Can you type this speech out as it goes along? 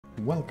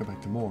Welcome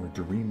back to more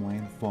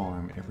Dreamland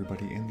Farm,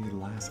 everybody. In the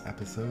last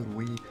episode,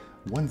 we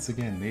once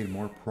again made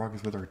more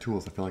progress with our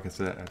tools. I feel like I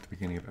said that at the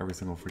beginning of every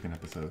single freaking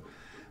episode.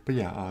 But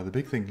yeah, the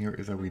big thing here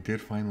is that we did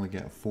finally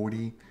get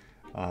 40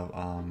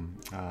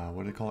 what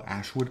do they call it?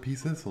 Ashwood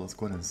pieces. So let's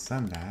go ahead and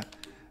send that.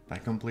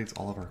 That completes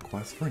all of our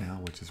quests for now,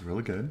 which is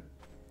really good.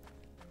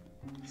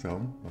 So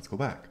let's go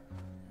back.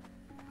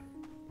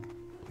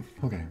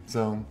 Okay,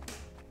 so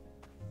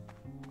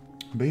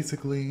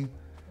basically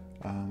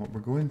what we're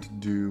going to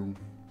do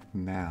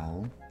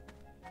now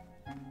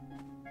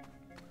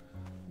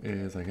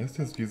is, I guess,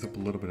 just use up a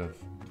little bit of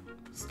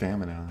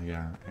stamina,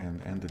 yeah,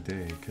 and end the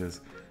day, because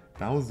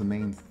that was the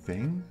main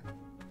thing,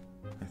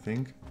 I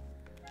think.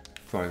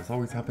 Sorry, this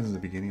always happens in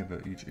the beginning of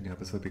each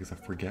episode because I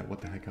forget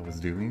what the heck I was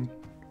doing.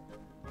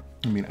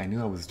 I mean, I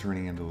knew I was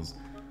turning in those,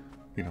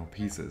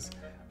 pieces.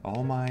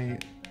 All my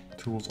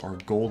tools are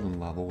golden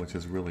level, which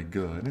is really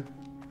good.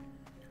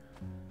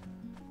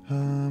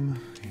 Yeah,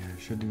 I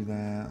should do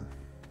that.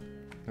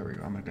 There we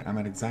go. I'm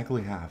at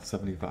exactly half,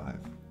 75.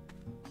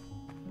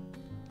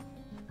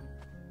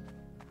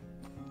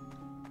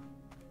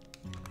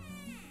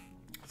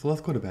 So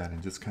let's go to bed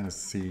and just kind of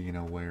see,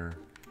 where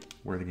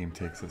the game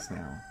takes us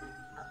now.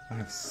 I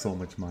have so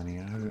much money.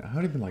 I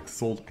haven't even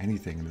sold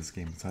anything in this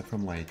game aside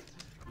from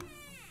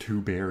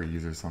 2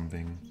 berries or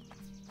something.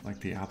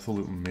 Like the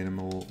absolute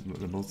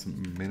the most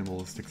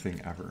minimalistic thing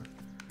ever.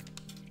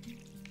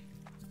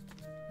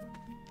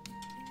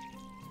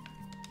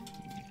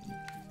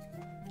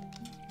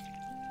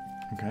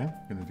 Okay,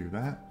 gonna do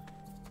that.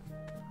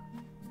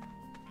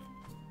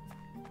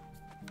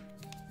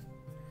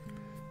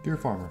 Dear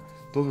farmer,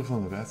 those are some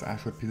of the best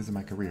ashwood pieces in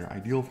my career,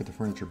 ideal for the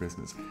furniture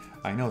business.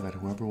 I know that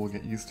whoever will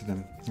get used to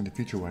them in the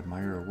future will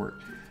admire your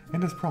work.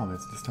 And as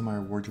promised, this time I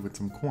reward you with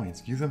some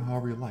coins. Use them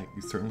however you like,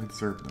 you certainly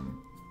deserve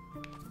them.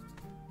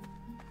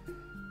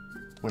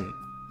 Wait.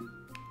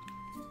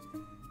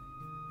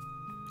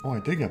 Oh, I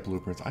did get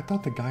blueprints. I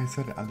thought the guy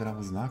said that I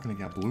was not going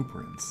to get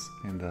blueprints.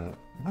 And,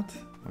 what?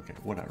 Okay,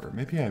 whatever.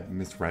 Maybe I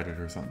misread it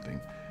or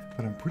something.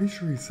 But I'm pretty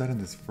sure he said in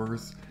this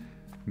first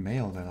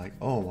mail that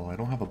oh, well, I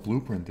don't have a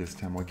blueprint this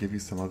time. I'll give you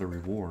some other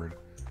reward.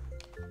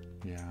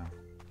 Yeah.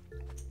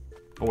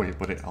 Oh, wait,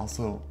 but it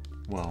also...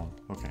 Well,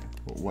 okay,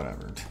 well,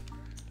 whatever.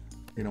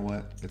 You know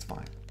what? It's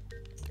fine.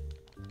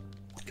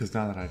 Because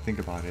now that I think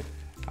about it,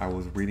 I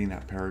was reading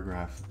that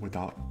paragraph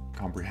without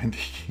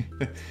comprehending.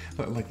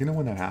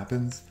 When that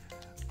happens?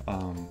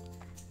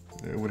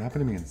 It would happen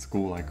to me in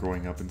school,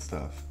 growing up and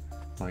stuff,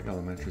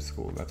 elementary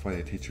school. That's why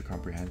they teach you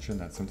comprehension.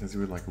 That sometimes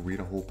you would read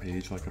a whole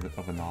page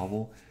of a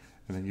novel,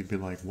 and then you'd be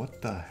like,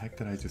 what the heck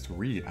did I just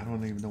read? I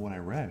don't even know what I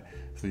read.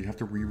 So you have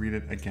to reread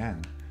it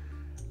again.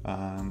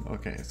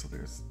 Okay, so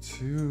there's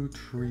 2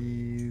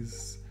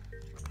 trees.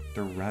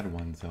 They're red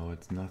ones though.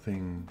 It's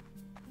nothing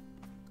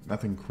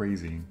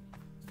crazy.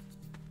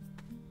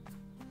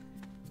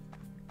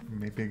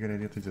 Maybe a good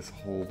idea to just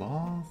hold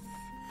off.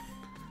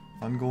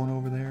 I'm going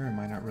over there. I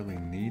might not really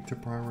need to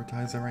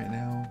prioritize it right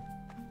now.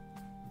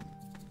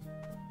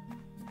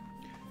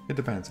 It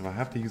depends. If I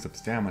have to use up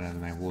stamina,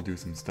 then I will do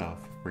some stuff,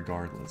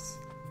 regardless.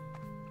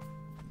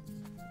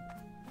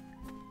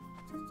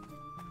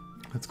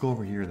 Let's go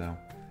over here, though.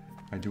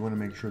 I do want to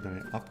make sure that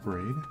I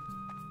upgrade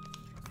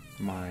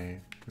my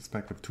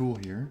respective tool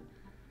here.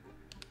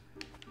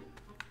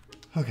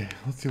 Okay,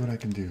 let's see what I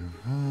can do.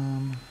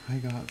 I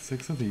got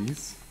 6 of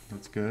these.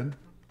 That's good.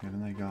 And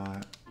then I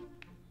got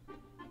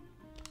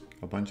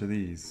a bunch of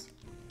these.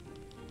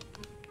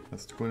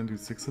 Let's go ahead and do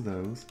 6 of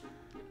those.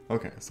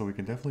 Okay, so we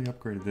can definitely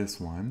upgrade this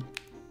one.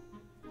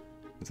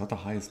 Is that the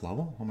highest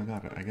level? Oh my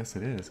god, I guess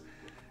it is.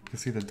 You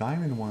see, the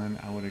diamond one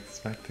I would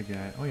expect to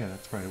get... Oh yeah,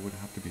 that's right, it would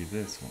have to be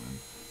this one,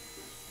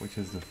 which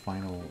is the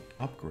final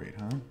upgrade,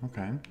 huh?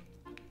 Okay.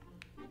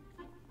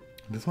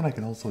 This one I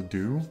can also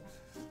do.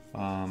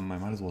 I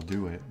might as well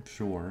do it,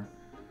 sure.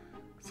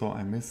 So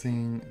I'm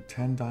missing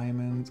 10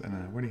 diamonds, and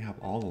I already have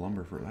all the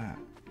lumber for that.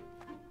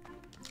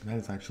 That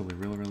is actually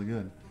really, really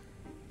good.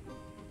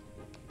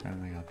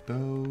 And I got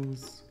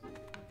those.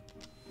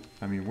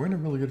 I mean, we're in a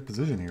really good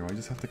position here. I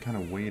just have to kind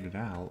of wait it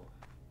out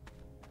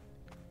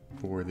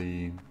for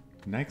the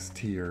next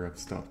tier of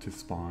stuff to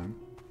spawn.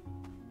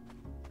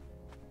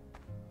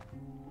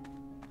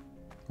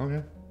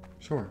 Okay,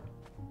 sure.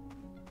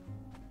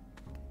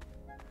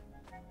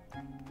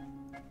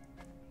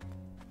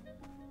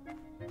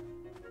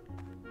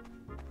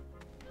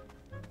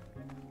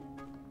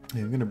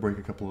 Yeah, I'm gonna break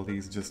a couple of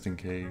these just in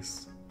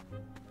case.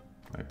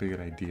 Might be a good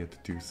idea to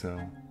do so.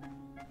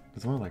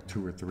 There's only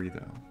 2 or 3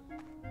 though.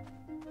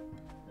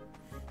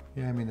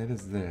 Yeah, I mean, it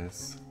is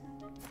this.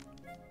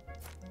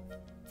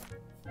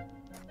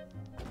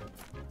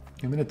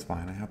 I mean, it's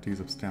fine. I have to use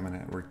up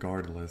stamina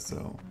regardless,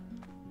 so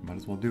might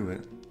as well do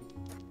it.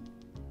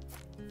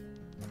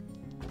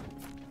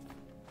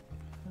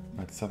 I'm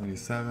at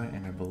 77,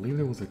 and I believe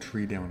there was a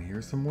tree down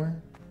here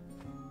somewhere.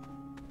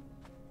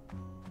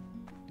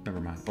 Never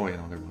mind. Oh yeah,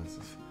 no, there was.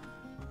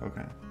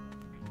 Okay.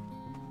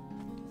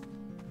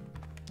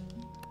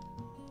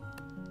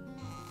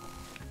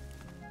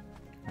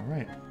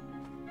 Alright.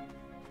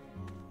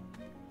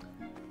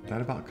 that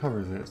about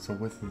covers it. So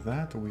with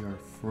that, we are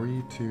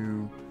free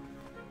to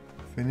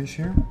finish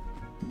here.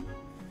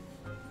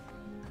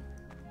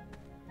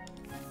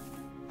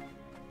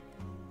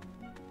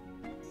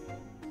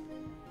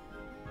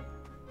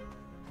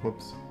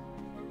 Whoops.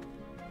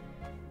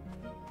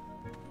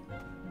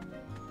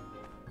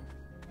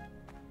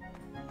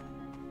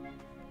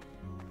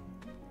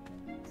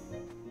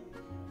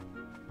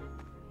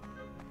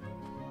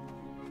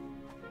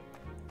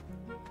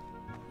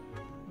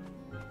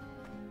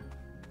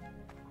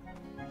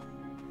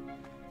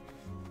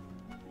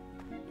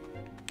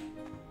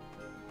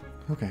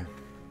 Okay.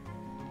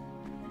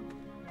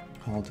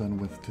 All done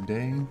with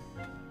today.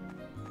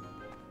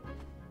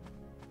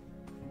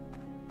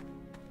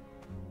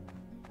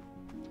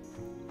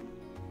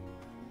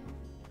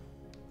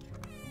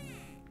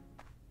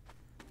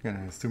 And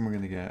I assume we're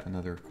going to get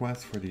another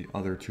quest for the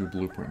other 2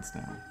 blueprints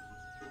now.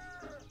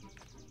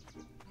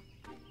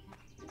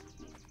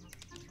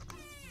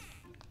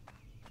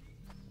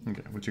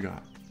 Okay, what you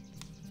got?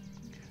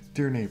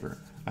 Dear neighbor,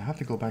 I have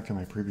to go back to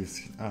my previous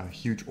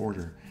huge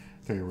order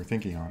that we were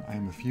thinking on. I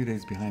am a few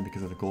days behind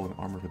because of the golden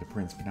armor for the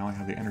prince, but now I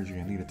have the energy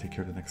I need to take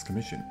care of the next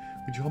commission.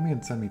 Would you help me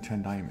and send me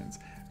 10 diamonds?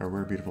 A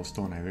rare beautiful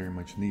stone I very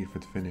much need for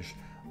the finish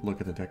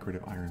look at the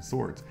decorative iron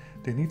swords.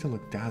 They need to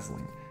look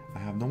dazzling. I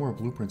have no more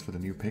blueprints for the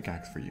new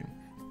pickaxe for you.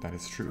 That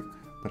is true,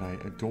 but I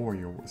adore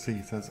your work. See,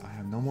 he says, I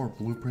have no more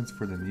blueprints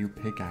for the new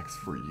pickaxe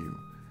for you.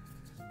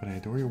 But I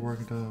adore your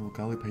work, will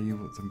gladly pay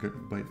you some good,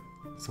 but,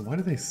 so why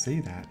do they say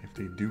that if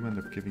they do end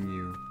up giving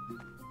you,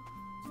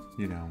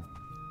 you know,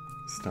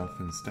 stuff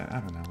instead?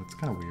 I don't know, it's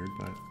kind of weird,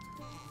 but,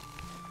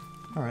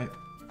 alright.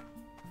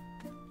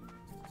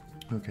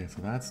 Okay,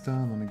 so that's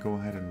done. Let me go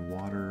ahead and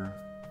water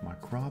my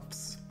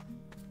crops.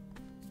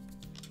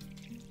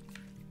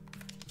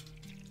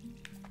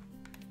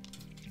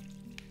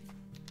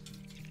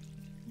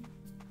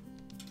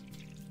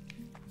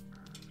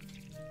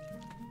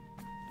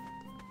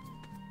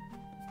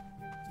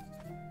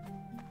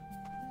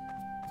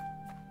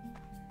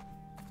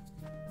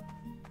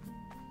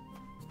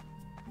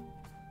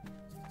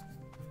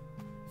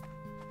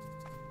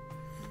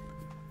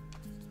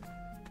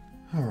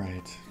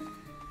 Alright,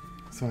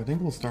 so I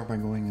think we'll start by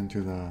going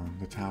into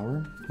the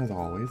tower, as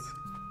always.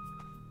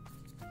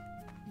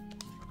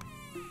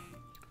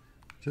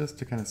 Just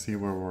to kind of see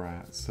where we're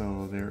at.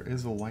 So there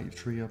is a white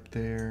tree up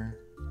there.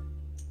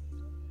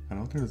 I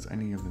don't think there's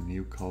any of the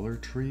new color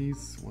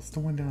trees. What's the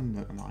one down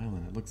on the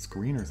island? It looks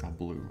green or is that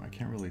blue? I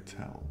can't really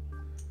tell.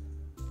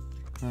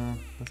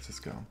 Let's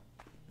just go.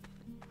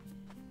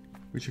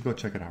 We should go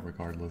check it out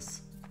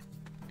regardless.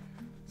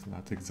 So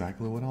that's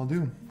exactly what I'll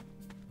do.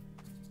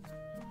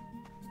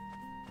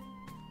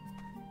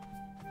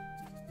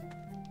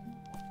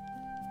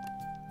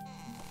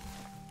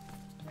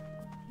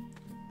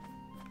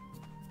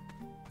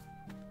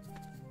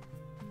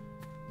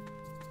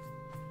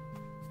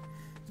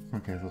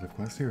 Okay, so the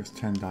quest here is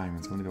 10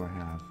 diamonds. How many do I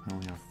have? I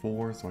only have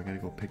 4, so I gotta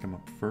go pick them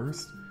up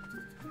first.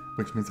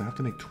 Which means I have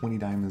to make 20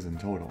 diamonds in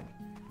total.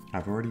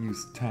 I've already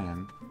used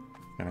 10,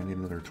 and I need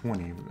another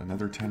 20.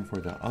 Another 10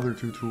 for the other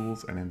 2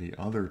 tools, and then the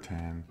other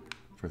 10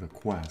 for the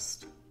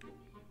quest.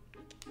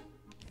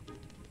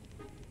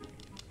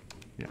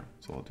 Yeah,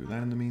 so I'll do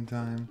that in the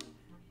meantime.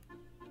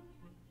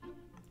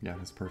 Yeah,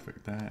 that's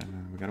perfect. That, and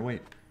then we gotta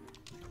wait.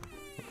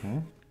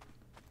 Okay.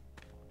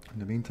 In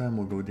the meantime,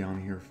 we'll go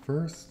down here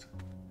first.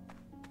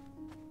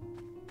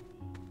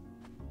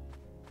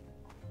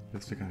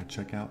 Just to kind of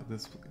check out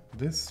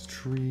this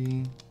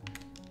tree.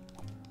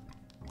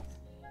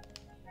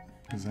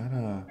 Is that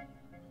a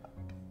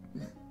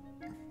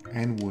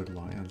Enwood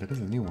line? That is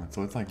a new one,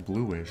 so it's like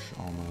bluish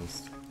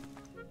almost.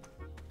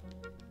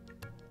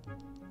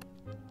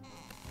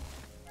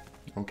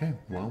 Okay,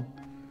 well,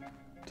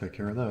 take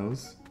care of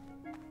those.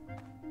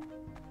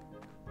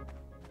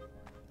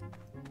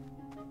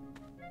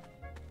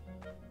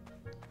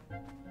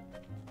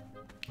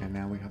 And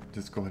now we have to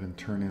just go ahead and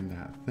turn in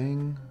that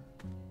thing.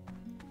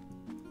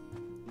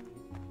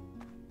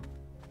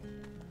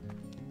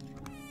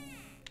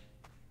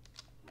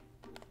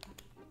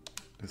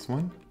 This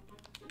one.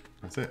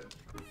 That's it.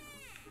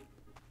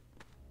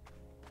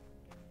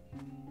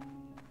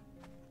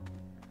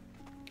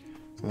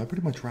 So that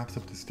pretty much wraps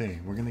up this day.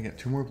 We're going to get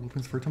 2 more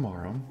blueprints for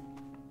tomorrow,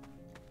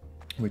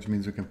 which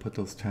means we can put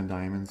those 10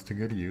 diamonds to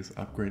good use,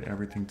 upgrade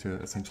everything to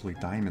essentially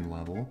diamond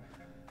level.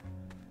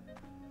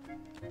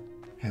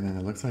 And then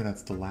it looks like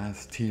that's the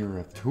last tier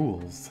of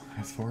tools.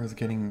 As far as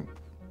getting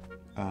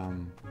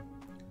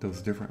those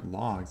different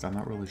logs, I'm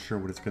not really sure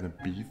what it's going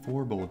to be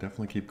for, but we'll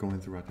definitely keep going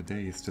throughout the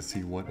days to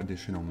see what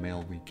additional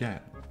mail we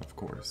get, of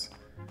course.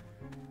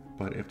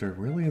 But if there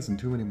really isn't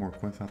too many more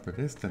quests after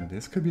this, then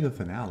this could be the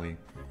finale.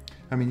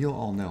 I mean, you'll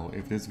all know,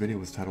 if this video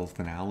was titled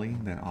finale,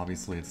 then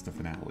obviously it's the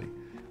finale.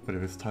 But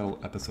if it's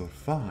titled episode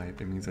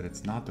 5, it means that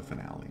it's not the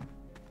finale.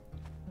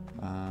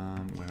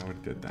 Wait, I already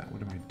did that.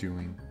 What am I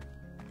doing?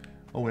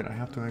 Oh wait, I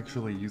have to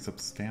actually use up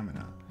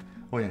stamina.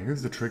 Oh yeah,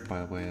 here's the trick, by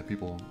the way, that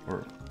people,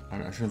 or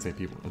I shouldn't say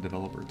people, a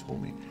developer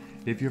told me.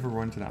 If you ever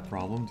run into that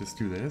problem, just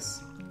do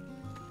this.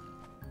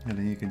 And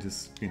then you can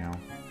just, you know,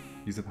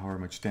 use up however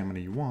much stamina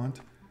you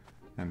want,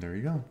 and there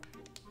you go.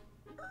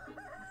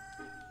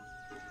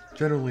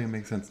 Generally, it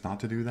makes sense not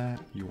to do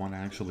that. You want to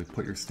actually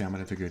put your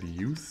stamina to good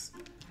use,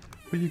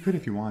 but you could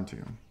if you want to.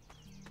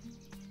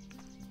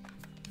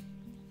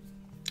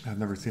 I've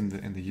never seen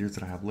in the years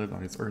that I have lived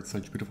on this earth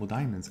such beautiful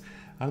diamonds.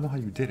 I don't know how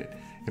you did it.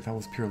 If that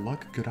was pure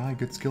luck, good eye,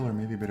 good skill, or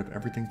maybe a bit of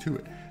everything to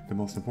it. The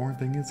most important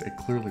thing is it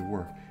clearly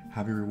worked.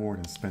 Have your reward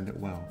and spend it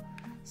well.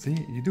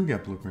 See, you do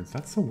get blueprints.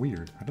 That's so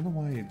weird. I don't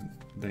know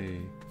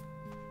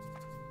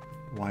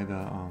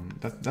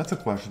that's a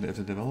question. If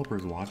the developer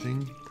is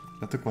watching,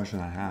 that's a question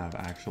I have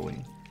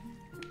actually.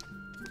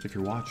 If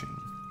you're watching,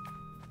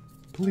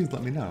 please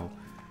let me know.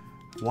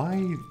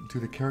 Why do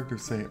the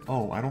characters say,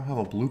 "Oh, I don't have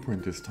a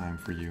blueprint this time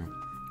for you,"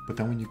 but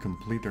then when you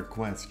complete their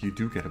quest, you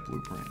do get a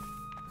blueprint?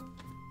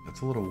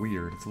 That's a little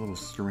weird. It's a little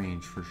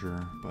strange for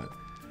sure, but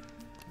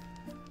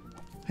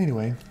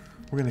anyway,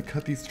 we're gonna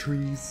cut these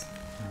trees.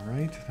 All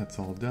right, that's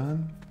all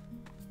done.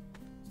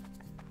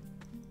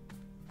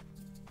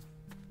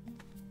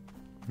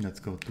 Let's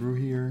go through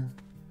here,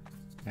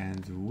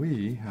 and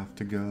we have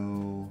to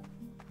go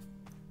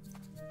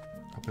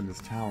up in this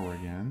tower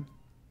again.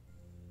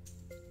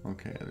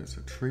 Okay, there's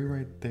a tree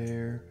right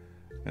there,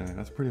 and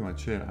that's pretty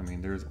much it. I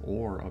mean, there's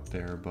ore up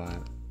there,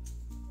 but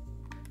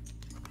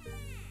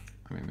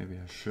I mean, maybe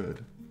I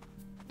should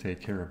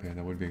take care of it.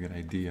 That would be a good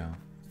idea.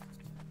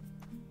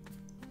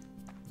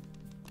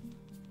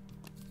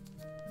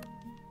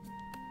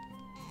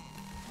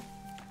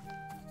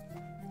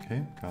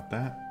 Okay, got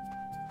that.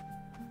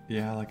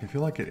 Yeah, like I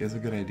feel like it is a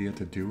good idea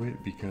to do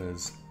it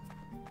because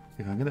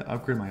if I'm gonna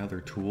upgrade my other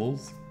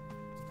tools,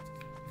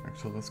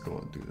 actually let's go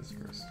and do this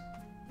first.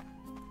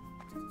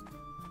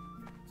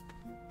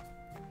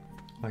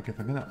 Like if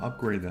I'm gonna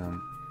upgrade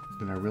them,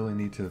 then I really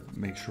need to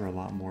make sure a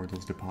lot more of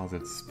those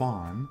deposits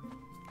spawn.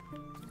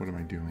 What am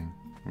I doing?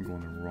 I'm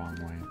going the wrong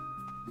way.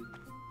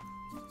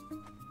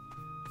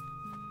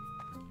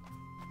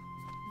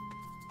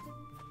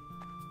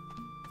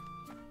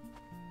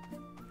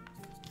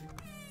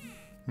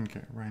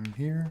 Okay, right in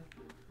here.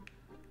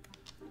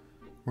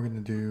 We're gonna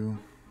do,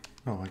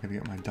 oh, I gotta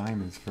get my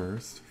diamonds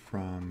first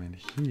from in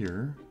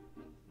here.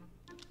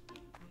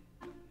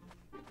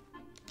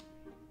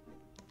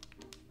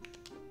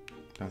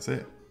 That's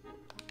it.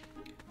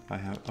 I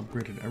have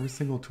upgraded every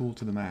single tool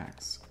to the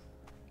max.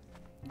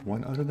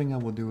 One other thing I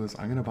will do is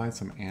I'm gonna buy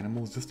some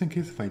animals just in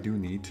case if I do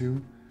need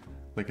to.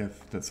 Like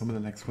if some of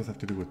the next quests have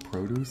to do with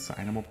produce,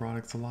 animal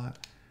products a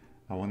lot.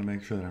 I want to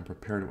make sure that I'm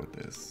prepared with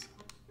this.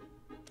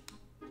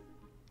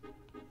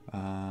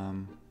 How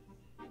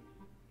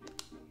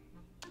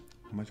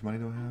much money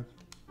do I have?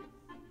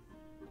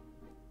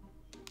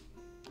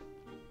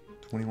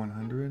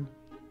 2,100?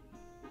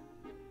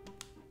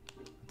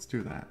 Let's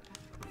do that.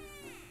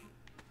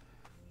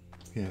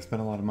 Yeah, I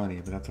spent a lot of money,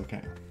 but that's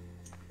okay.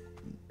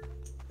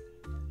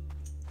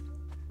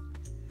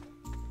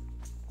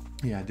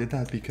 Yeah, I did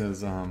that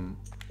because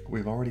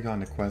we've already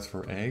gotten a quest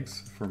for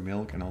eggs, for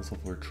milk, and also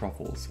for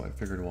truffles. So I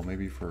figured, well,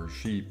 maybe for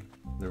sheep,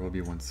 there will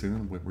be one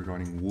soon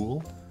regarding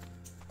wool.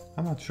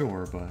 I'm not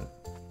sure,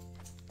 but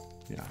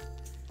yeah.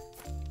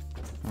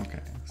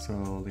 Okay,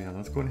 so yeah,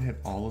 let's go ahead and hit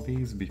all of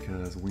these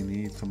because we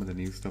need some of the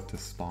new stuff to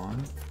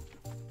spawn.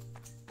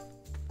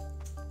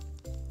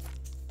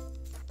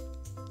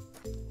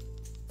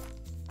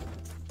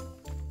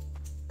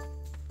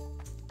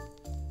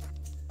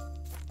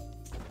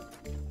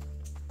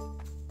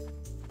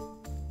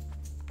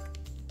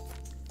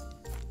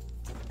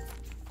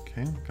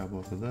 Okay, got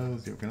both of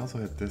those. You can also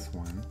hit this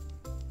one.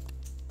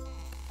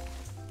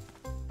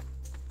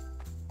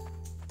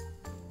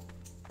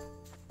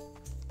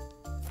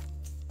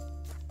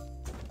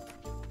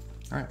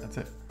 Alright, that's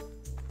it.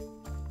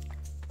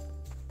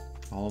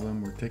 All of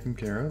them were taken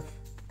care of.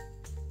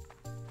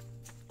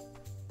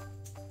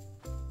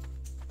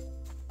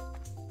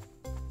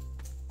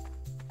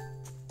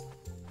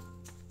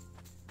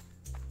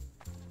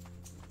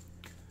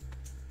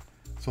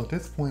 So at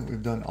this point,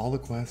 we've done all the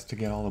quests to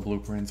get all the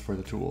blueprints for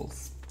the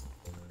tools.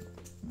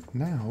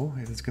 Now,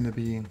 it is going to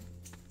be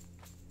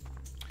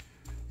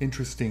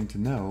interesting to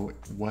know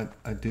what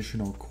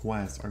additional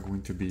quests are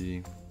going to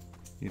be,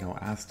 you know,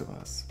 asked of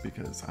us,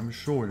 because I'm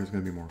sure there's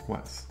going to be more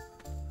quests.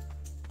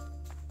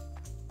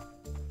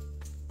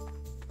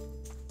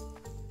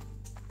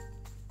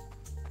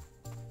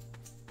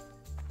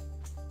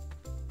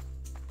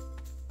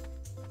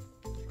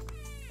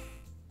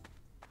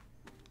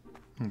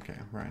 Okay,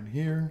 right in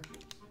here,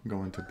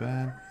 going to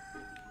bed,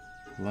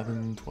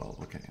 11,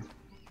 12, okay.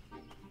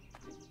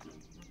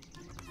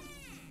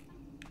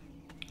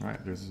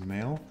 Alright, there's his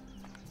mail.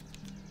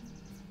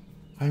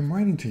 I'm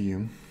writing to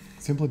you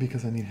simply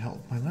because I need help.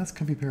 My last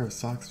comfy pair of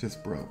socks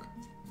just broke.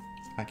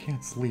 I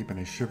can't sleep and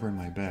I shiver in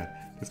my bed.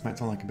 This might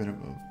sound like a bit of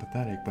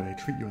pathetic, but I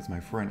treat you as my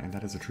friend, and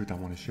that is the truth I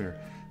want to share.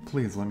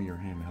 Please lend me your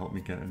hand and help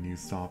me get a new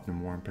soft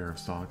and warm pair of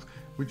socks.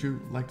 Would you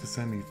like to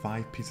send me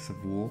 5 pieces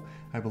of wool?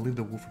 I believe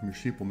the wool from your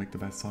sheep will make the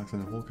best socks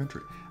in the whole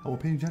country. I will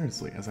pay you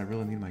generously, as I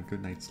really need my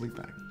good night's sleep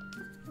back.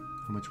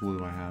 How much wool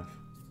do I have?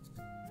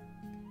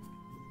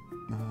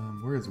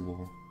 Where is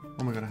wool?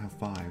 Oh my god, I have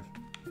 5.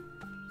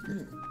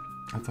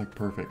 That's like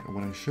perfect.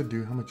 What I should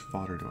do, how much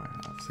fodder do I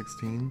have?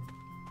 16?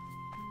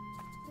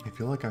 I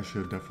feel like I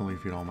should definitely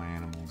feed all my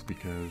animals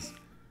because...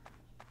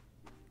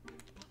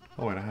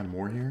 Oh wait, I had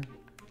more here?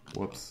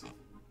 Whoops.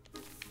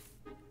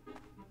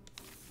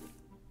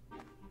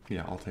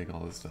 Yeah, I'll take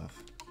all this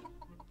stuff.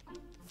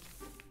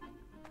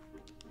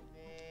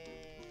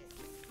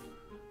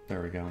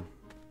 There we go.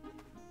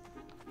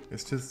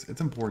 It's just,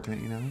 it's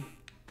important, you know?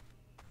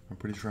 I'm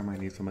pretty sure I might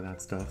need some of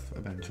that stuff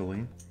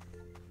eventually.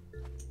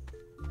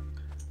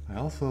 I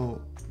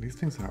also, these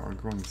things are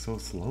growing so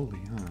slowly,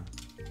 huh?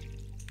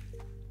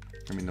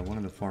 I mean, the one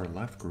on the far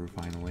left grew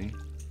finally.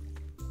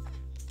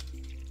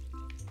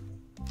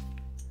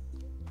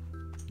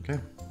 Okay,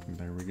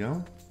 there we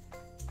go.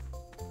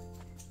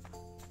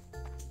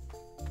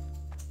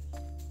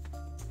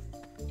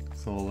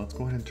 So let's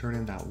go ahead and turn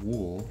in that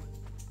wool.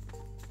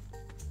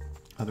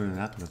 Other than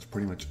that, that's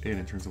pretty much it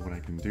in terms of what I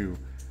can do.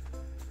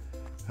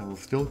 I will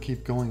still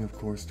keep going, of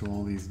course, to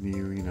all these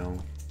new, you know,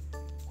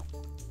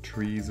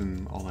 trees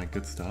and all that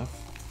good stuff.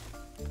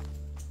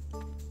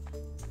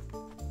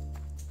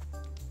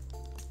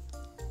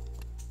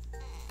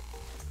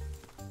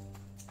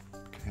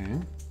 Okay.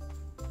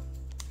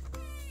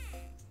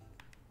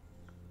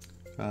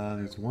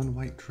 There's one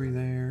white tree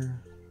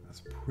there.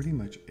 That's pretty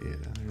much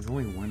it. There's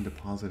only one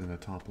deposit in the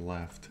top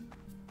left.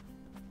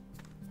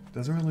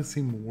 Doesn't really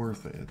seem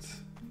worth it.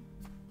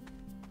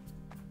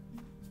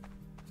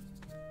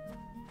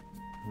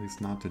 At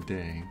least not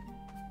today.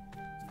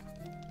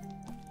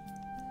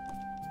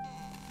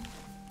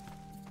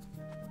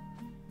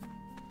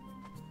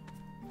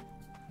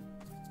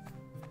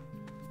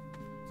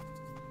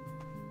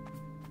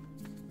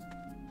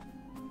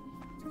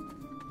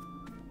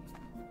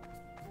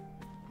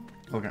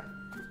 Okay.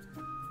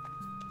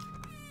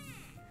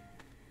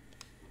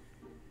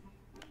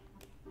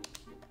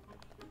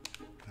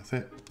 That's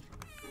it.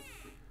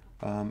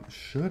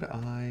 Should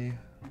I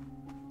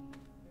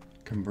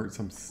convert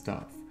some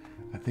stuff?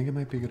 I think it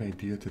might be a good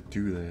idea to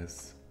do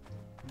this.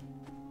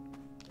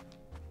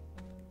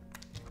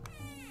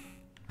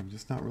 I'm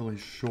just not really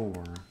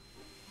sure.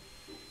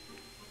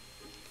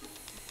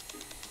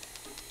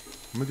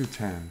 I'm gonna do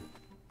 10.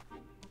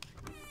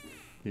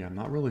 Yeah, I'm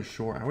not really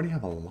sure. I already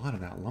have a lot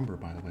of that lumber,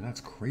 by the way. That's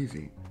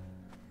crazy.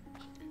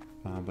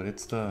 But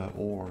it's the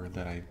ore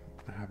that I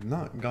have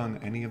not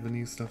gotten any of the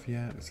new stuff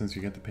yet, since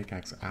you get the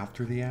pickaxe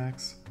after the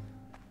axe.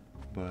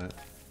 But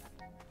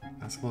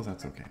I suppose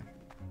that's okay.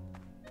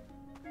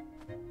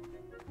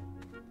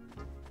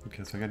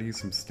 Okay, so I gotta use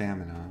some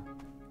stamina.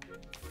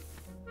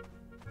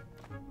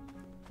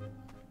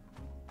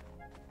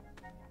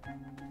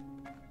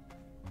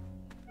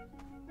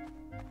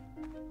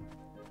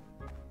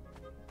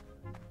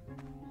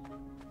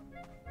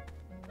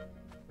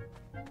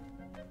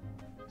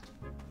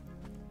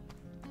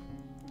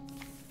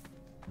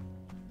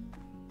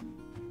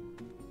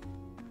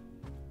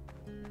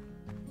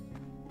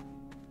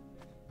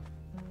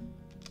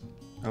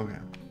 Okay.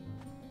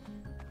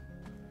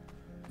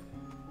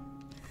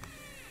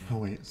 Oh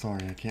wait,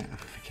 sorry, I can't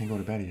go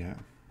to bed yet.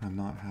 I'm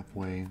not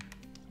halfway.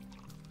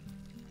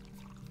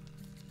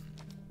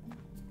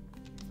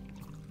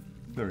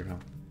 There we go.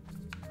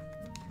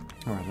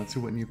 Alright, let's see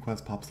what new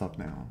quest pops up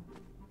now.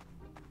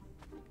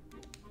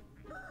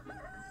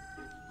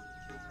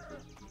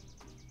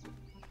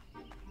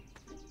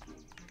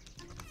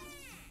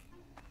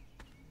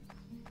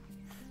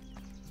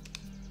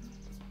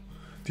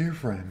 Dear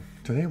friend,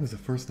 today was the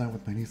first night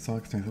with my new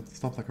socks and I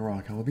stopped like a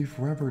rock. I will be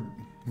forever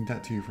in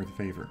debt to you for the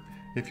favor.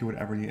 If you would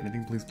ever need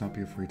anything, please don't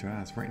be afraid to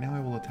ask. Right now I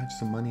will attach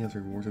some money as a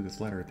reward to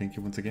this letter. Thank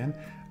you once again.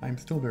 I am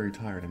still very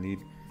tired and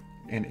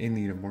in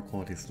need of more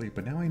quality sleep,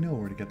 but now I know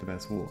where to get the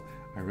best wool.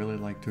 I really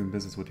like doing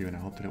business with you and I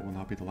hope that it will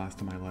not be the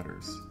last of my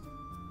letters.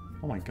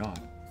 Oh my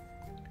god.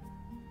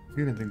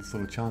 You didn't think this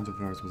little challenge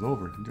of ours was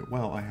over, did you?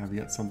 Well, I have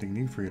yet something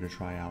new for you to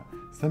try out.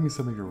 Send me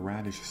some of your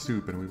radish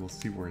soup and we will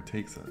see where it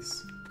takes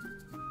us.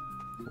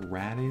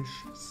 Radish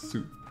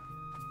soup.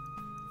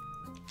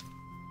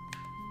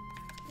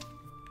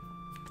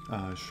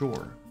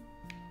 Sure.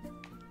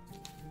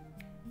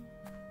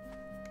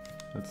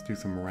 Let's do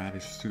some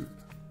radish soup.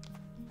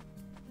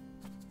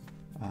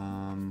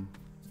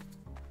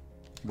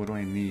 What do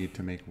I need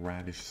to make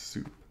radish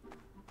soup?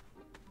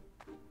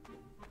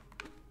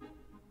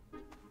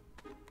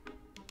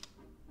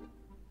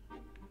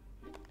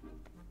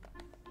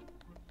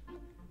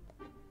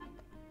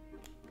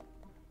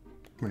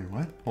 Wait,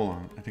 what? Hold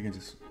on. I think I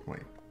just...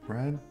 Wait.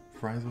 Bread?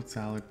 Fries with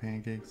salad?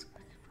 Pancakes?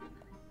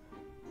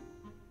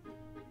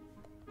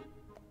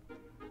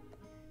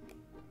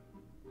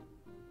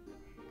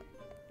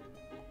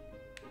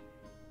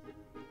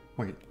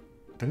 Wait.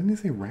 Didn't he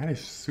say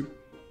radish soup?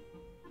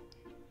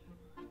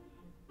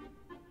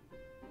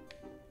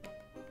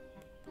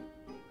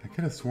 I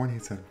could have sworn he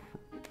said...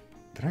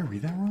 Did I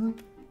read that wrong?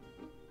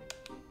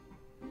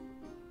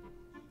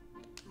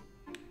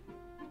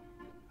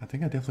 I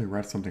think I definitely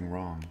read something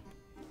wrong.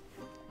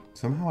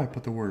 Somehow I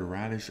put the word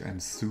radish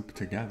and soup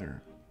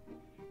together.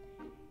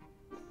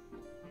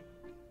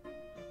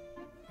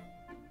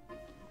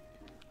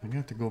 gonna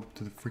have to go up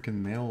to the freaking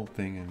mail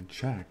thing and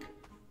check.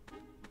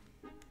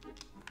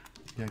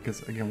 Yeah,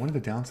 because again, one of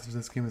the downsides of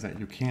this game is that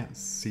you can't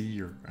see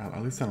your,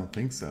 at least I don't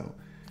think so,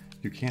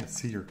 you can't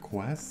see your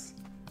quests.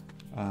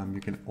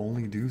 You can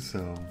only do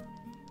so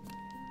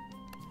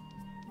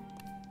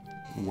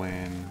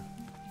when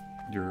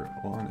you're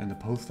in the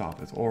post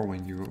office or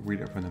when you read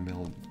it from the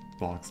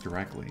mailbox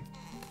directly.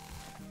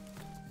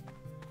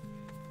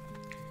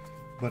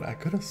 But I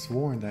could have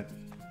sworn that,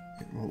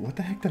 what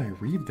the heck did I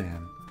read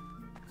then?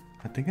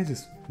 I think I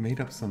just made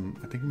up some,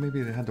 I think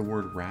maybe they had the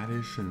word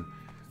radish and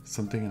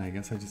something, and I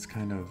guess I just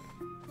kind of,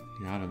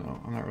 yeah, I don't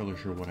know. I'm not really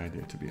sure what I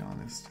did, to be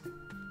honest.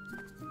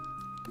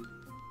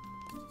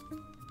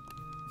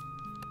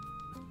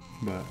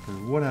 But for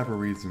whatever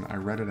reason, I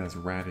read it as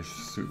radish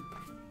soup.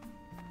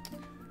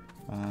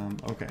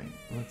 Okay,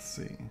 let's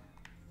see.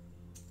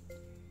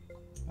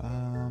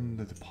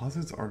 The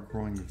deposits are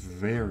growing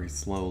very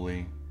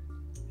slowly.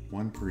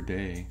 1 per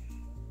day,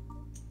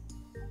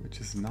 which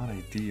is not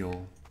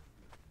ideal.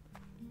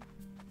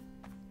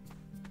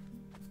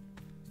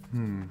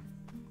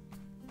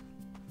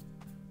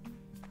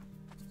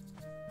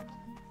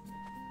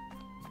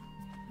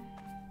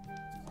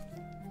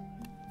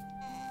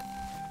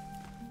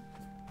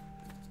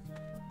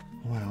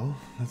 Well,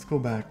 let's go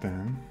back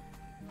then.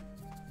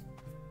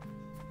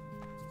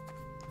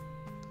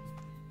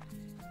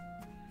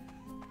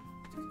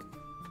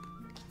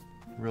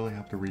 Really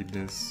have to read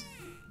this.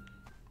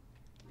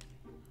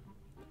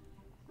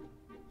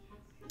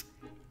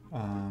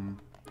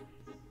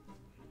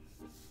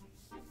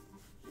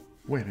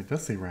 Wait, it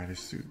does say radish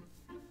soup.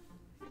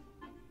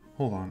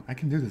 Hold on, I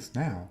can do this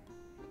now.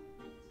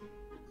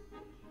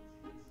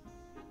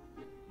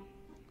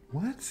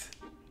 What?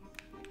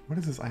 What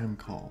is this item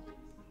called?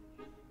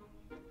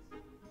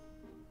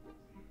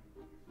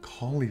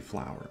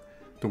 Cauliflower.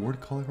 The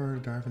word cauliflower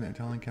derived from the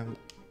Italian capital.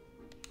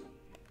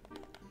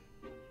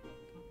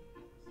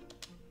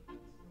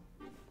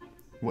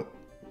 What?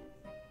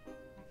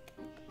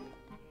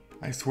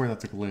 I swear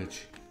that's a glitch.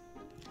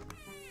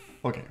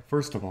 Okay,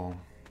 first of all,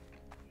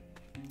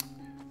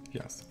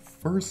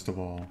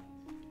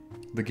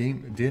 the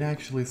game did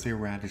actually say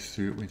radish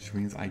soup, which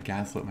means I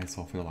gaslit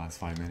myself for the last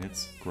 5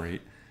 minutes.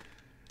 Great.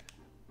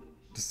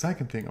 The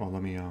second thing, oh,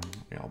 let me, yeah,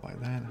 I'll buy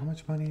that. How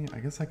much money? I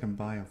guess I can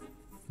buy a,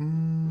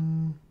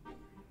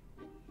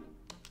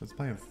 let's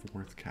buy a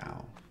 4th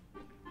cow.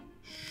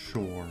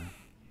 Sure.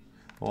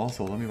 Well,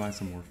 also, let me buy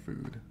some more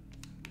food.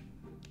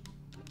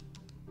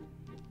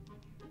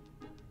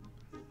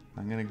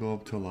 I'm gonna go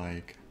up to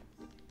like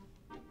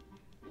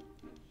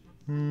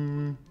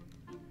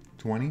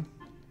 20.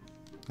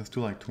 Let's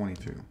do like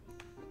 22.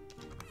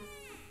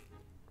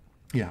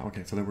 Yeah,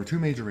 okay, so there were 2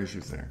 major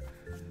issues there.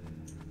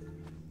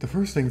 The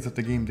first thing is that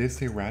the game did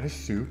say radish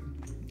soup,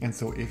 and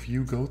so if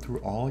you go through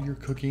all your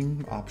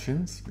cooking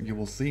options, you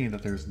will see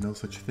that there's no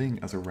such thing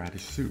as a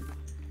radish soup.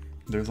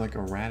 There's like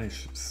a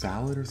radish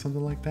salad or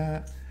something like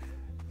that,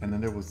 and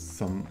then there was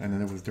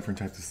different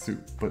types of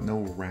soup, but no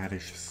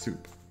radish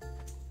soup.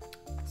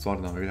 So I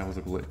don't know, maybe that was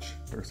a glitch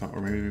or something,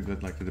 or maybe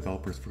like the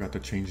developers forgot to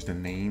change the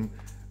name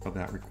of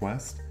that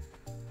request.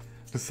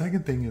 The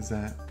second thing is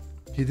that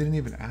he didn't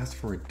even ask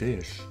for a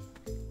dish.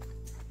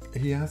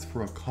 He asked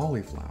for a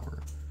cauliflower.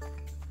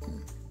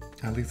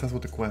 At least that's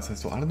what the quest says.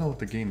 So I don't know if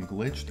the game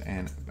glitched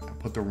and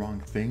put the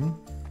wrong thing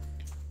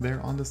there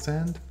on the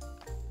send,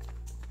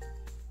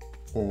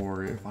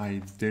 or if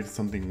I did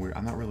something weird.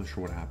 I'm not really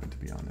sure what happened, to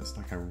be honest.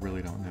 Like, I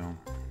really don't know.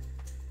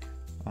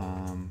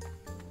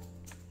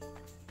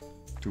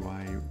 Do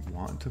I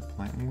want to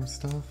plant more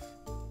stuff?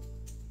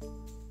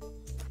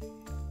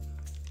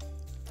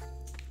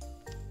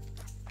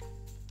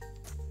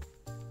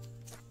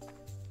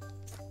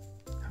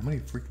 How many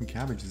freaking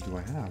cabbages do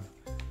I have?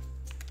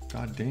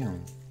 God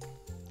damn.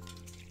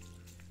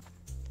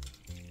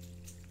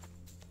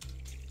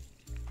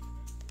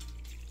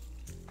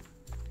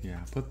 Yeah,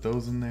 put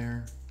those in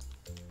there.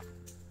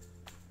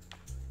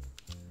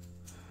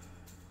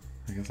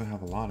 I guess I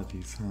have a lot of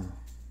these, huh?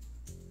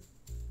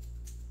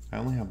 I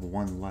only have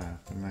 1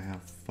 left, and I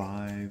have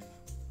 5.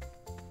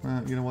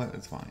 You know what?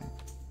 It's fine.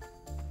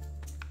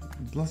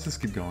 Let's just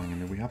keep going,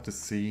 and then we have to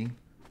see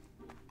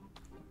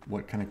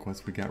what kind of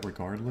quests we get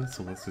regardless,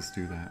 so let's just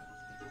do that.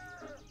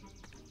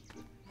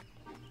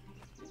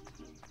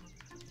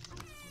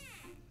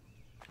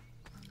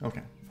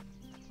 Okay.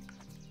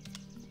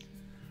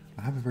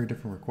 I have a very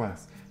different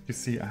request. You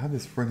see, I have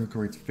this friend who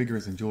creates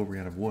figures and jewelry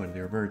out of wood. They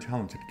are very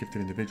talented,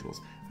 gifted individuals.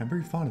 I'm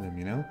very fond of them,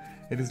 you know?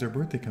 It is their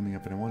birthday coming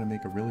up and I want to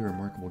make a really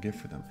remarkable gift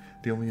for them.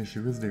 The only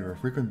issue is they are a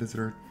frequent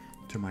visitor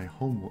to my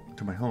home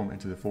and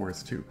to the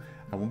forest too.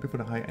 I won't be able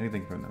to hide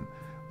anything from them.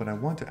 What I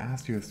want to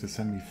ask you is to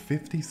send me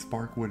 50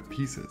 sparkwood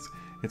pieces.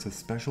 It's a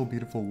special,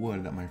 beautiful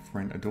wood that my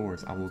friend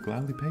adores. I will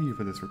gladly pay you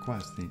for this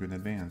request, thank you in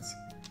advance.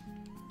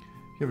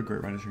 You have a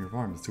great radish on your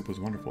farm. The soup was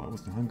wonderful. I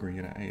wasn't hungry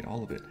yet I ate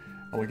all of it.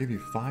 I will give you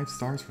 5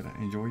 stars for that.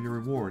 Enjoy your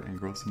reward and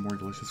grow some more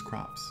delicious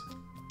crops.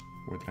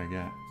 What did I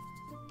get?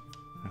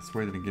 I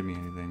swear they didn't give me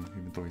anything,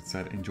 even though he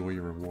said enjoy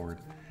your reward.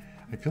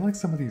 I feel like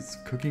some of these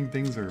cooking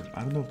things are,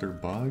 I don't know if they're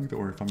bugged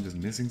or if I'm just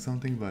missing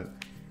something, but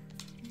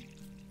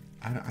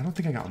I don't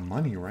think I got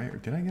money, right? Or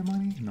did I get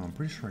money? No, I'm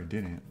pretty sure I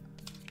didn't.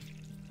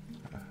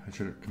 I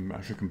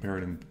should compare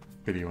it in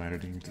video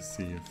editing to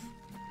see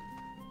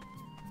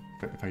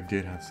if I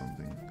did have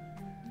something.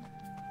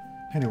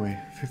 Anyway,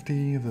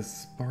 50 of the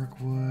spark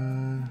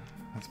wood.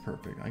 That's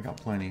perfect. I got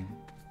plenty.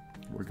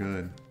 We're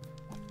good.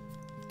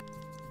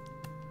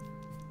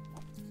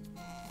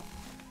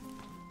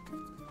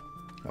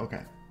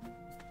 Okay.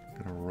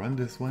 Gonna run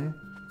this way.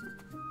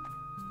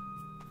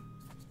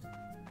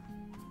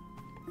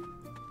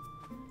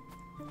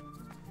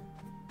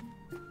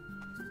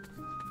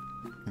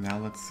 And now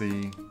let's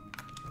see.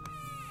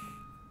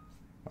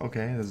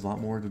 Okay, there's a lot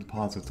more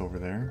deposits over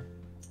there.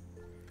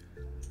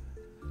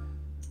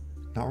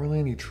 Not really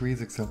any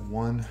trees except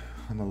one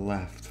on the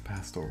left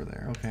past over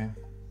there. Okay.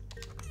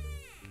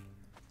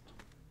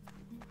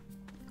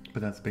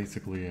 But that's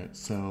basically it.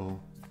 So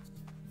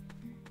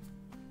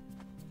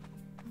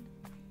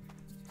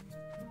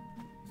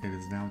it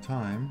is now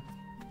time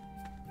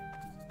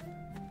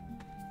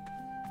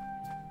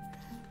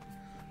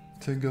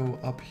to go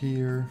up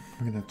here.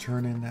 We're gonna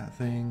turn in that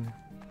thing.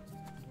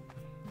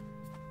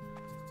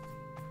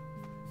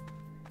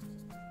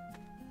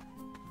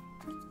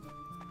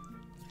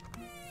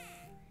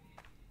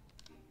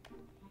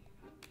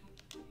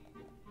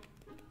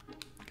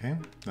 Okay,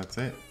 that's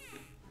it.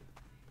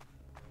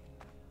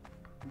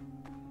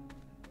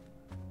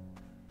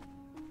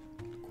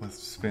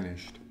 Quest is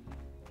finished.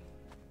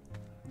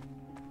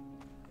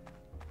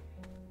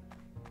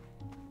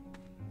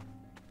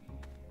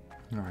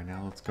 Alright,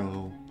 now let's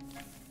go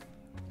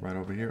right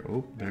over here.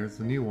 Oh, there's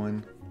the new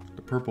one.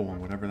 The purple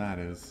one, whatever that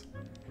is.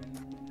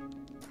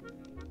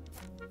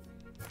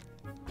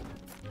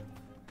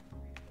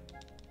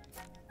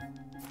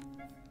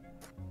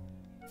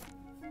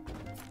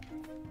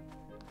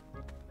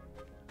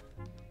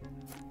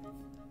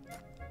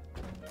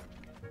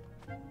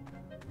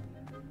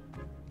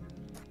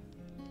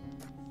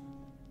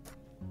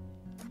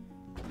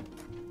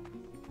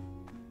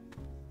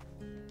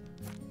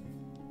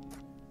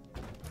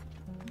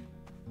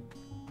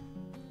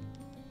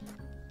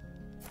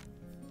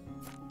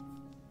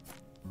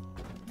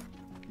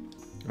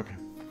 Okay.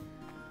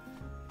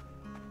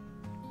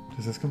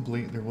 This is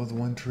complete. There was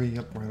one tree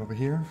up right over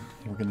here.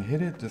 We're gonna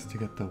hit it just to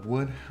get the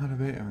wood out of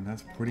it, and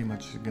that's pretty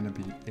much gonna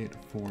be it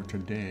for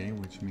today,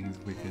 which means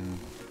we can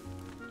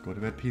go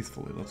to bed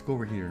peacefully. Let's go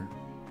over here.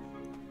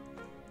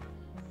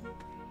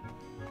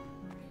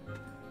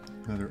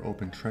 Another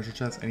open treasure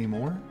chest. Any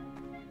more?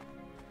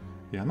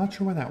 Yeah, I'm not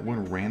sure why that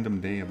one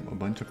random day a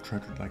bunch of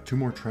treasure, like 2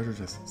 more treasures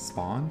just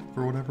spawned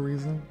for whatever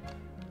reason.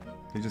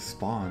 They just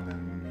spawned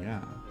and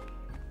yeah.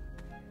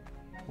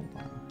 Hold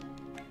on.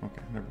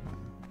 Okay, never mind.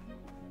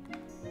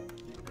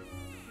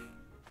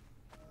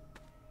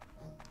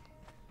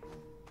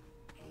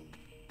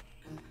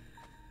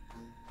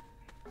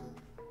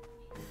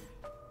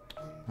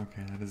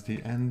 Okay, that is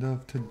the end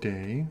of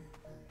today.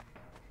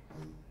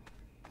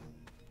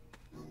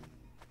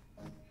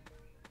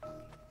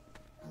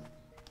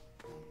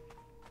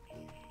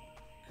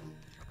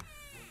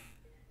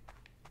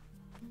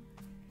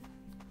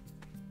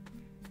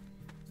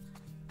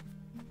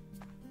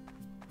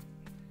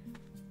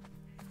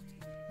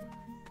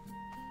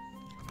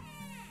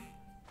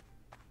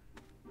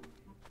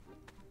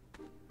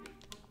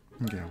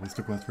 Okay, what's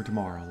the quest for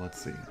tomorrow?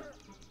 Let's see.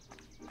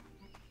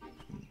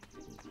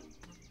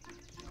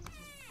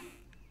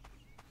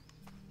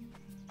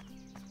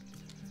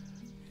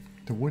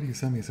 The wood you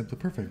sent me is simply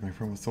perfect. My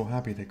friend was so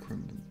happy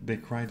they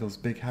cried those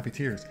big happy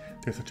tears.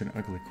 They're such an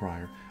ugly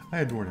crier. I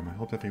adored him. I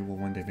hope that they will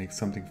one day make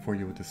something for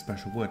you with this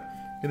special wood.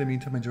 In the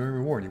meantime, enjoy your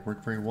reward. You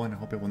worked very well, and I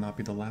hope it will not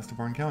be the last of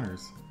our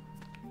encounters.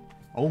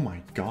 Oh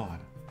my god.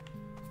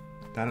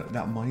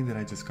 That money that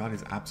I just got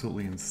is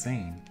absolutely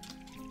insane.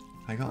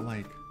 I got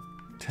like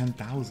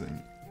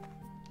 10,000.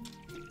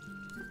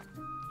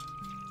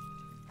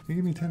 You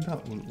give me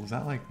 10,000. Was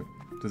that like,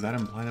 does that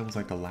imply that was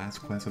like the last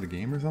quest of the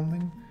game or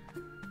something?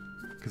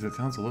 Because it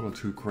sounds a little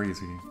too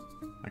crazy.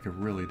 Like it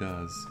really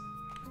does.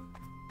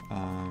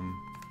 Well,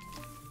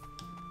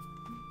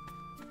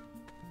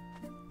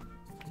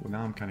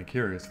 now I'm kind of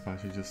curious if I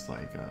should just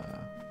like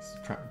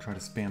try to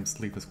spam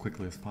sleep as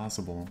quickly as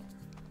possible.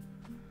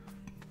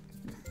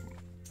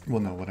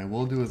 Well, no, what I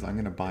will do is I'm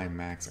going to buy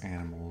max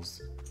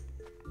animals.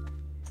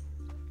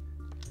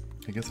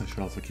 I guess I should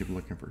also keep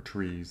looking for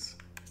trees.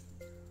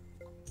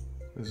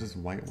 There's just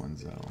white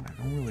ones though, and I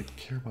don't really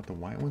care about the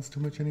white ones too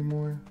much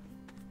anymore.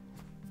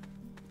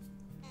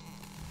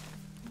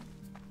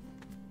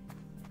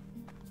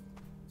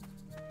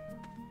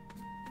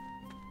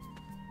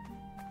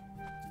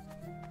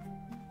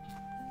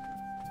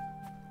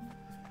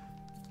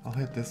 I'll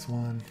hit this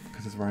one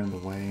because it's right in the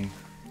way.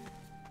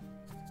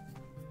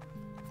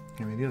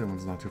 I mean, the other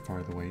one's not too far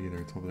away either.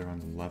 It's over there on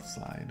the left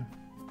side.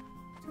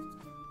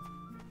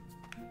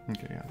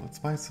 Okay, yeah, let's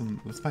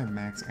buy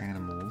max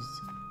animals.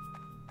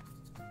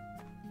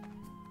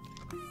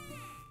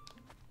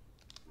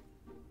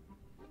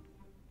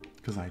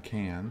 Because I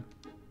can.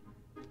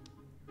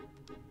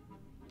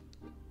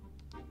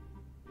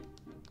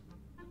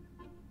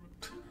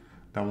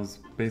 That was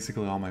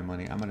basically all my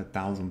money. I'm at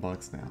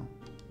 $1,000 now.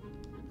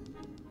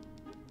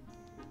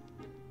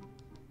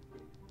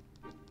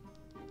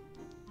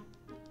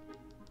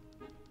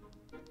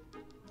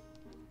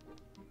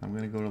 I'm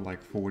gonna go to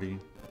like 40.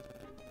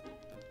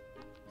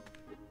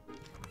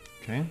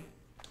 Okay.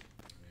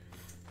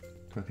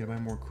 Do I have to buy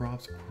more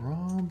crops?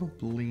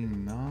 Probably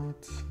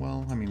not.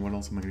 Well, I mean, what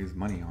else am I gonna use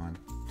money on?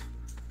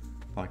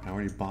 Like, I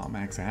already bought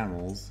max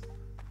animals.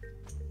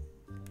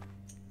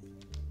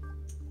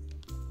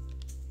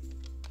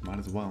 Might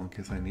as well in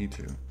case I need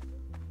to.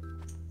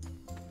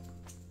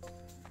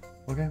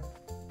 Okay.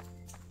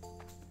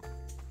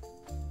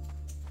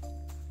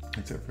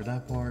 That's it for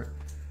that part.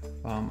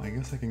 I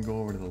guess I can go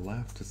over to the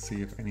left to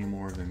see if any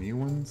more of the new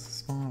ones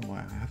spawn. Well,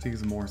 I have to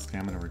use more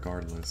stamina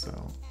regardless,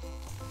 so...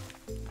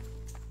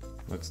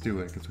 Let's do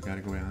it, because we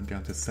gotta go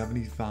down to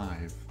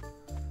 75.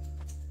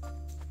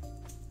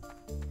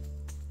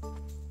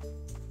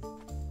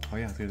 Oh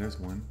yeah, see, there's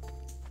one.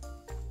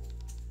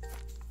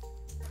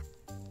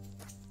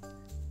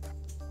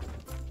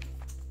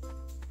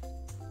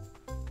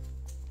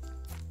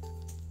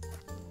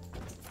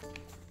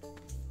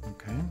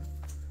 Okay.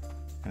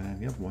 And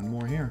then, yep, one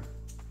more here.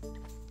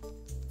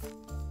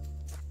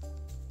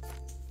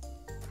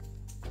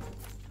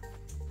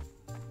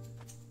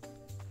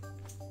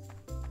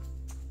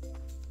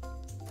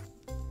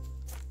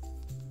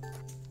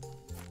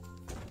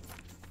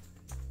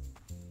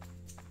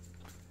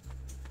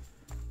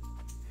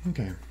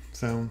 Okay,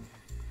 so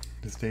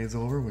this day is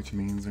over, which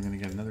means I'm gonna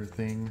get another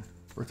thing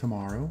for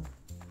tomorrow,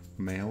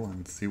 mail,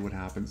 and see what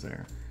happens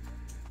there.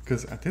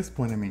 Because at this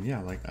point, I mean,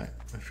 yeah, like I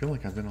feel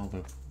like I've done all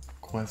the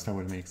quests that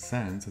would make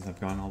sense, as I've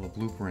gotten all the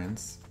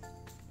blueprints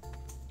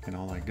and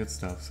all that good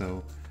stuff.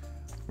 So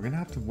we're gonna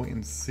have to wait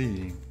and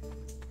see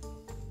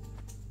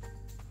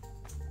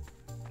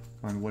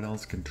on what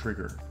else can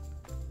trigger.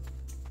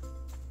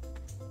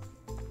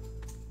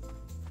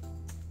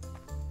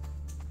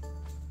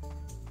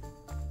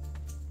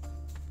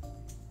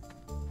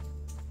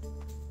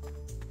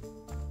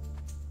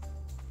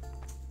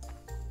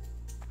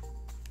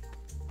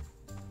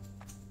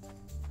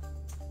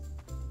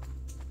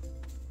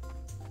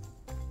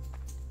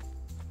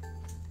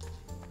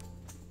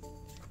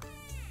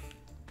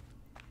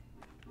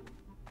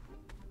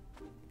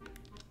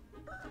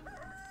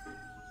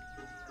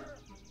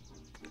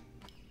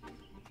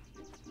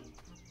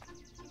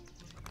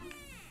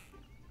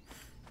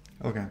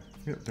 Okay,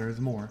 yep, there is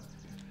more.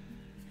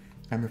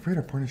 I'm afraid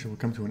our partnership will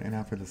come to an end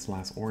after this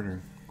last order.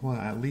 Well,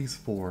 at least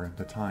for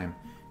the time.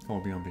 I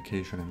will be on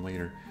vacation and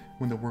later,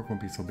 when the work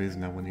won't be so busy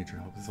and I will need your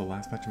help. This is the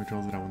last batch of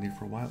materials that I will need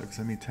for a while. If you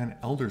send me 10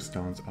 Elder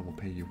Stones, I will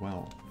pay you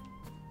well.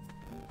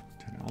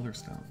 10 Elder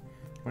Stone.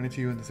 Running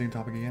to you on the same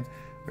topic again,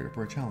 looking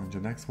for a challenge.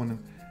 The next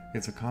one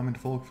is a common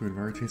folk food,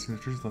 very tasty and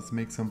nutritious. Let's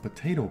make some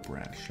potato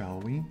bread, shall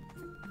we?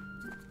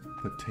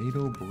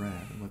 Potato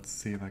bread. Let's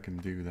see if I can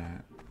do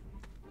that.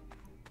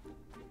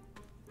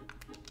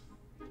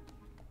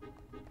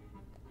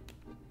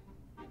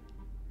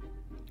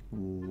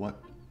 What?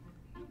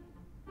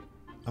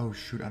 Oh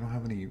shoot, I don't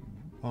have any...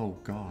 Oh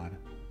god.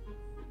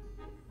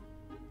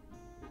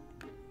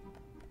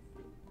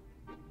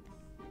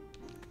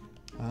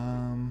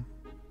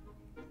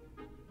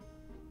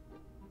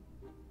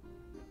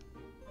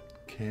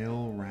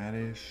 Kale,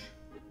 radish,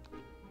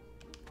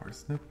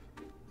 parsnip.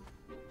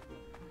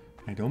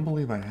 I don't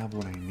believe I have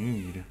what I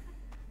need.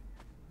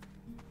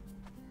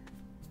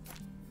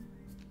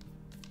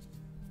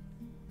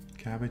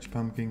 Cabbage,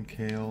 pumpkin,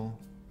 kale.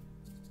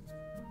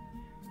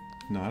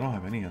 No, I don't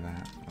have any of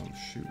that. Oh,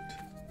 shoot.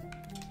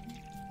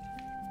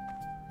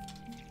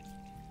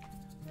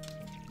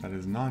 That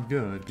is not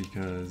good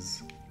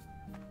because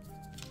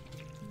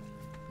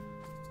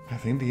I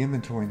think the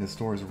inventory in the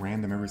store is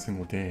random every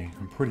single day.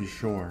 I'm pretty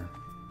sure.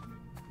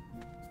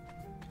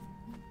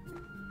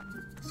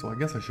 So I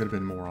guess I should have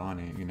been more on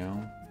it, you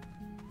know?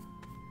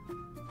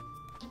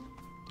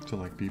 To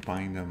like be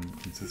buying them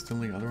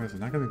consistently. Otherwise I'm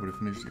not going to be able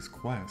to finish these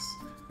quests.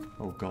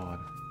 Oh god.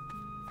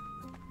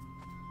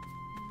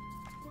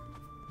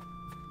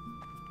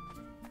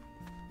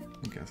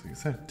 Okay, so you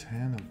said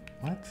 10 of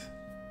what?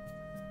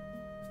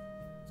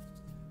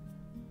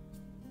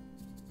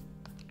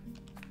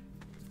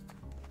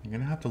 I'm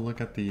gonna have to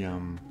look at the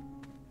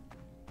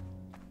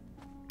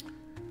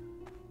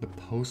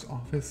post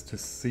office to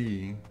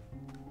see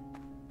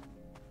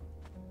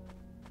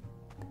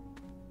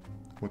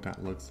what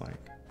that looks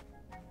like.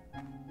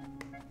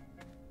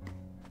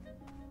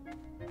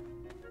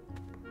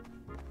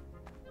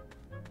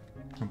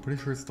 I'm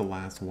pretty sure it's the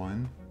last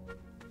one.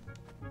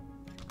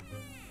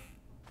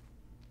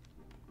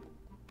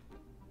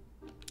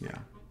 Yeah.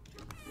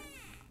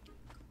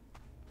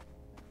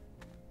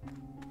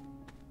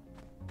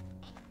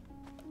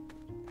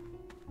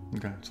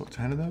 Okay, so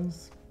 10 of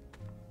those?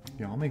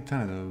 Yeah, I'll make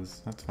 10 of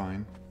those. That's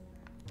fine.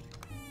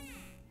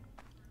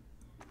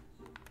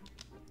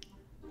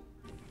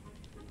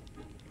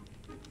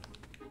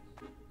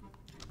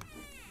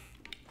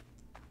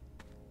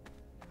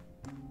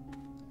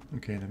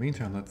 Okay, in the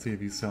meantime, let's see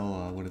if you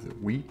sell, what is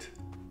it, wheat?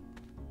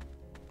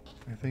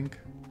 I think.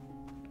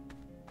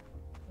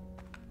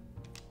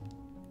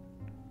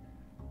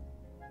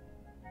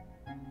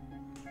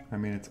 I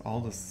mean, it's all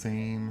the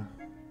same.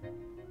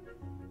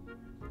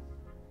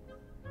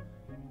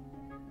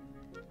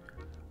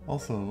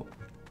 Also,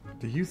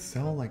 do you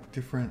sell like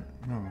different...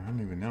 No, I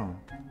don't even know.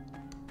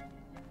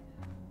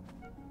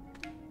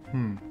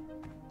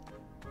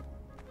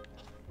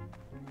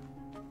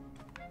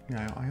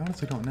 Yeah, I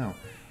honestly don't know.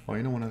 Oh,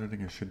 you know one other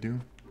thing I should do?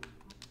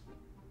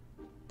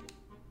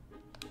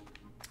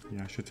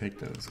 Yeah, I should take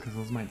those, because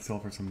those might sell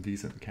for some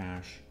decent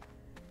cash.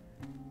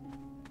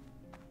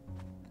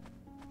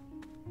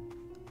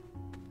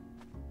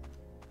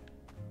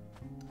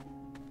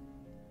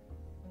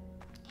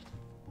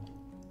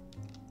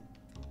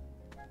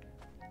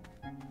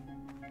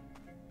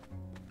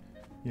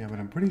 Yeah, but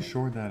I'm pretty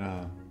sure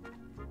that,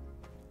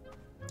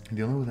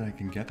 the only way that I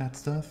can get that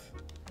stuff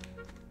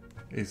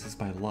is just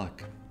by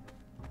luck.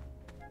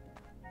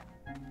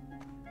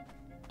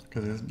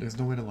 Because there's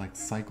no way to, like,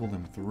 cycle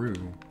them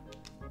through.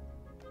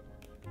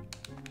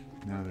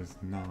 No, there's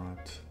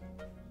not.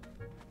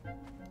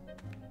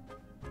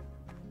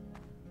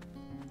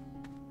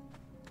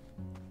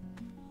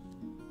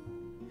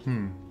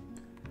 I'm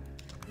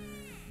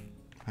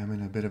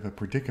in a bit of a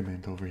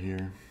predicament over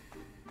here.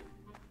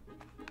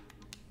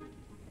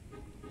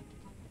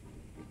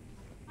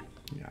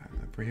 Yeah,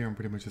 for here I'm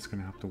pretty much just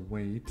gonna have to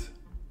wait.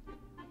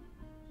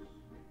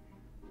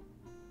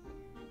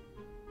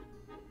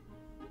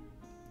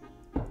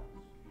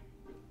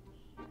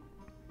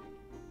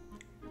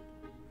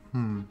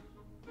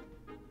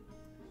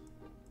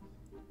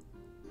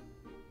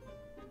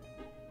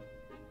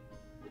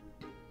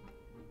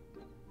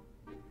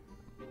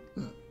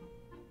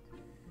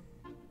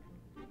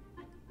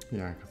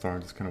 Yeah, because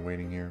I'm just kind of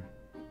waiting here.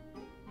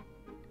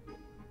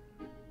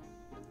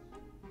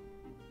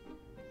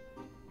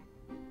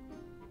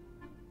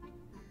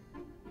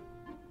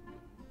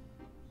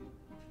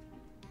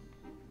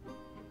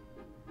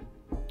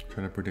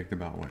 Trying to predict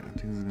about what? I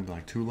think there's gonna be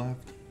like 2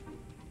 left.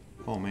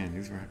 Oh man,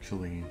 these are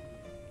actually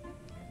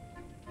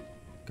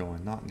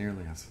going not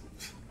nearly as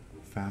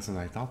fast as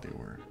I thought they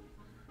were.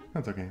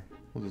 That's okay.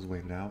 We'll just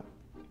wait it out.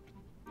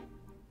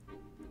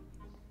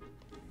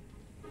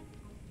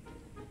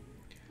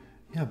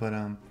 Yeah, but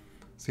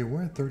see,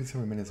 we're at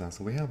 37 minutes now,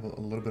 so we have a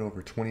little bit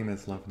over 20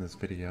 minutes left in this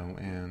video,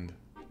 and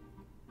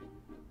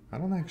I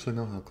don't actually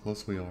know how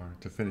close we are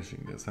to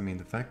finishing this. I mean,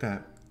 the fact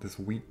that this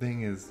wheat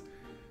thing is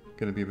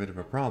gonna be a bit of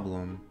a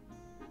problem,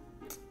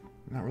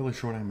 I'm not really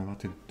sure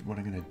what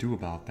I'm gonna do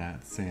about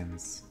that,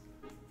 since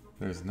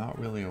there's not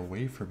really a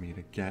way for me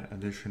to get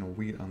additional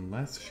wheat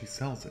unless she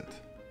sells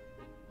it.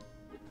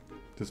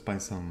 Just by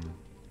some,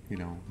 you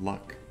know,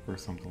 luck or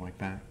something like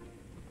that.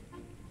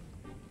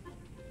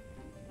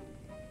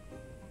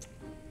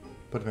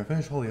 But if I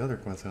finish all the other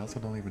quests, I also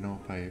don't even know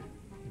if I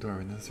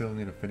necessarily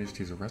need to finish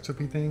these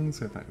recipe things,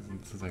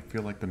 since I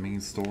feel like the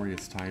main story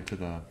is tied to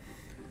the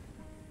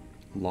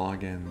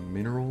log and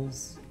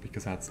minerals,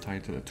 because that's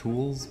tied to the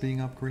tools being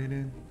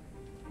upgraded.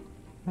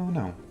 Oh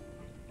no.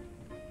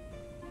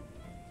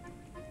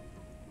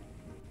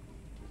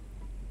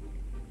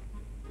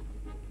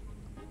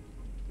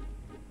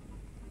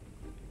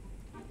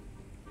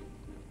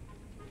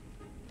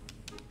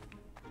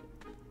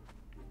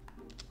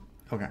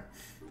 Okay.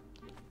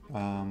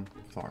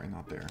 Sorry,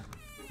 not there.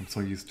 I'm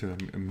so used to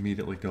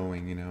immediately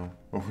going, you know,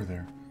 over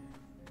there.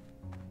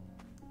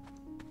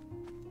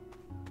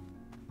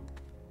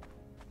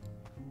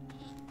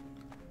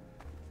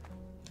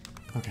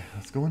 Okay,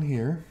 let's go in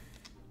here.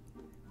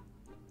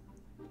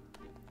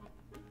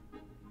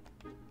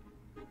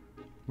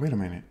 Wait a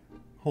minute.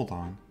 Hold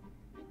on.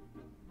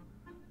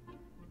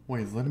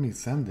 Wait, it's letting me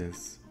send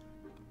this.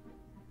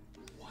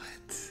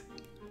 What?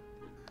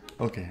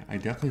 Okay, I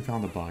definitely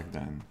found a bug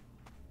then.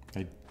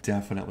 I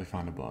definitely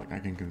found a bug, I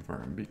can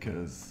confirm,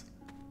 because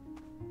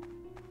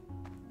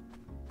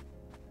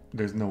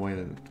there's no way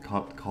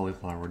that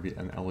cauliflower would be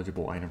an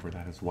eligible item for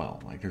that as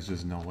well. Like, there's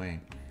just no way.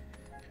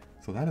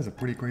 So that is a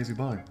pretty crazy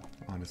bug,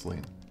 honestly.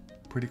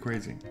 Pretty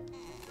crazy.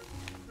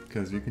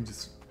 Because you can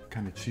just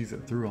kind of cheese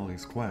it through all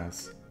these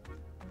quests.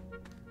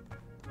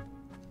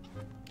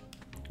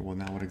 Well,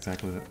 now what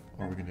exactly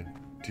are we going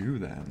to do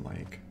then?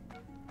 Like,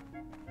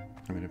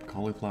 I mean, if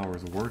cauliflower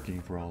is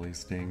working for all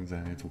these things,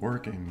 then it's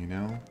working, you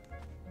know?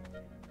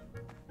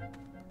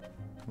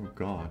 Oh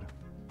god.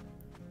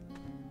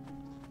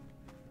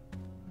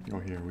 Oh,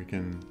 here, we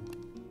can...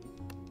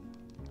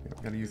 Yeah,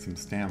 we gotta use some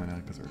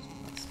stamina, because our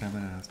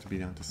stamina has to be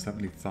down to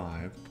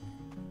 75.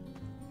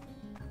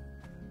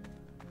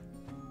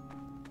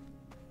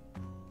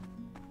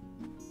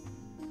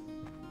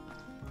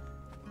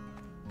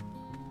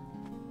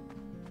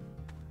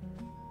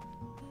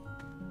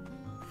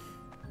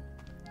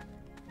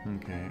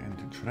 Okay,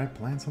 and should I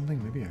plant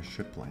something? Maybe I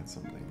should plant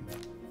something.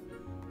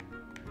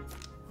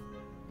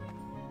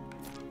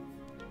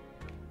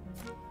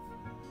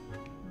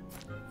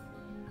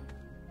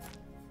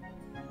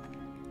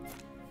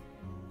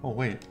 Oh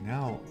wait,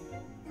 now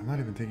I'm not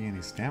even taking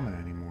any stamina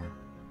anymore.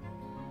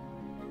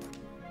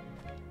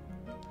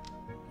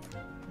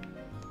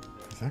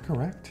 Is that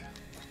correct?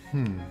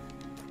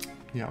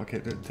 Yeah,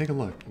 okay, take a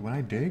look. When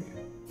I dig,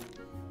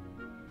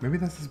 Maybe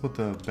this is what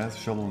the best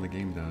shovel in the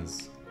game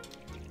does.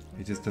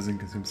 It just doesn't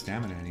consume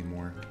stamina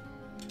anymore.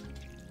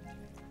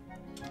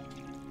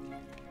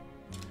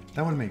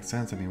 That would make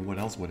sense. I mean, what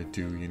else would it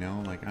do, you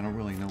know? Like, I don't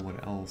really know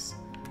what else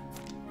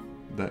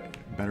the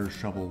better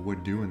shovel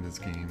would do in this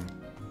game.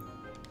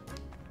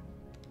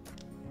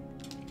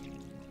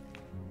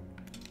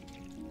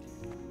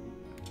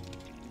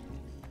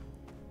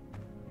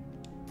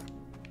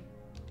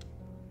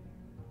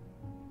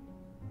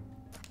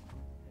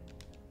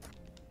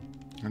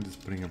 I'm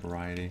just putting a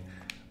variety.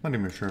 I'm not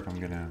even sure if I'm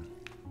gonna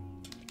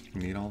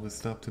need all this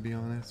stuff, to be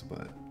honest,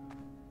 but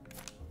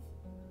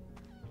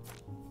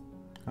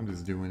I'm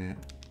just doing it.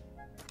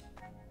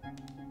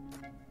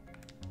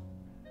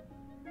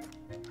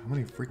 How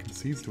many freaking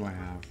seeds do I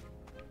have?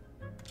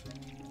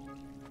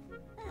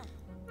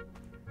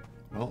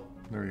 Well,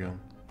 there we go.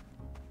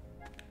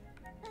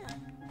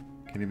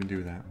 Can't even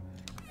do that.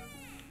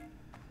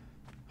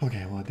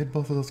 Okay, well I did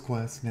both of those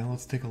quests. Now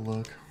let's take a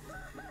look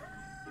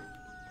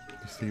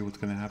to see what's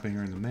gonna happen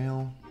here in the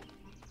mail.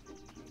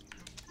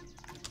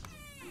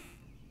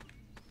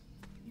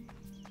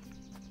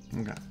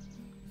 Okay.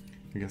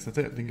 I guess that's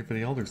it. Thank you for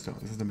the Elder Stone.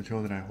 This is the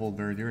material that I hold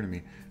very dear to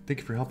me. Thank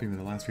you for helping me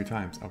the last few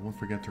times. I won't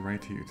forget to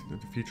write to you in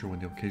the future when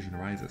the occasion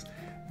arises.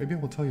 Maybe I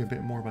will tell you a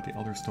bit more about the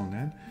Elder Stone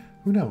then.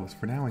 Who knows?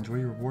 For now, enjoy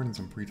your reward and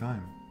some free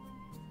time.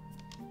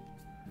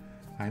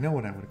 I know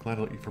what I would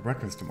gladly eat for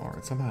breakfast tomorrow,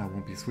 and somehow it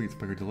won't be sweets,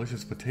 but your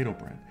delicious potato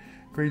bread.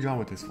 Great job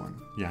with this one.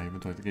 Yeah, even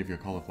though I gave you a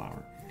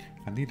cauliflower.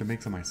 I need to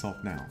make some myself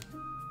now.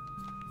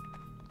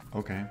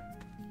 Okay.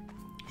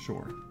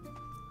 Sure.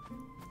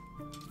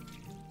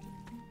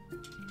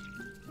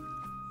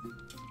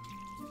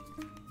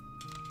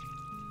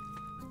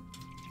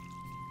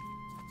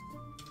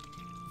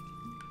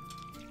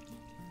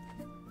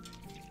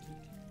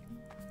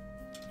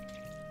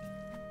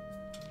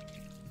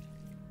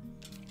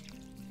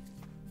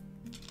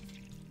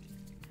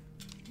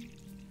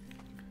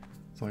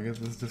 So I guess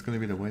this is just going to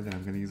be the way that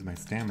I'm going to use my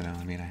stamina.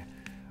 I mean,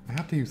 I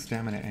have to use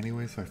stamina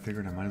anyway, so I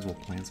figured I might as well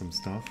plan some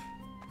stuff,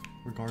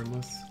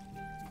 regardless.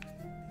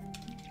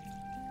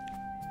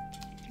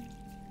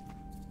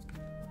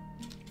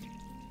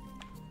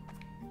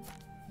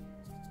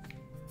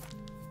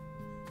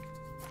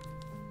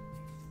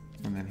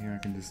 And then here I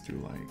can just do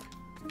like,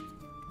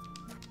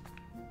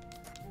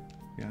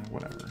 yeah,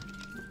 whatever.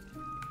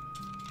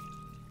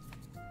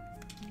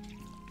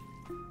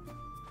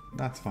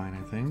 That's fine,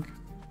 I think.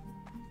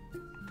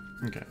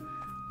 Okay,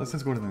 let's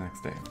just go to the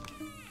next day.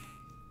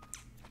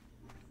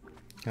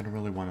 I don't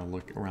really want to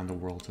look around the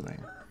world today.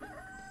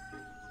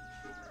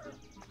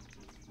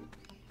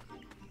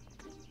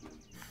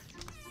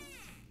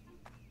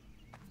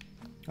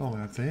 Oh,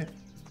 that's it?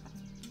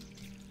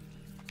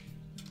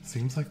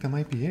 Seems like that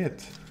might be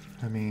it.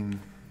 I mean,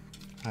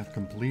 I've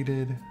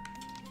completed...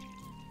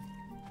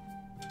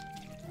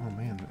 Oh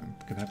man,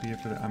 could that be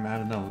it for the... I mean, I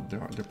don't know.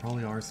 There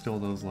probably are still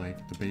those,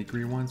 like, the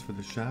bakery ones for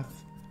the chef.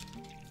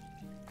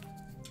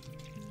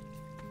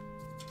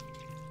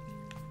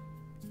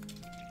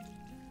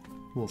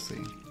 We'll see.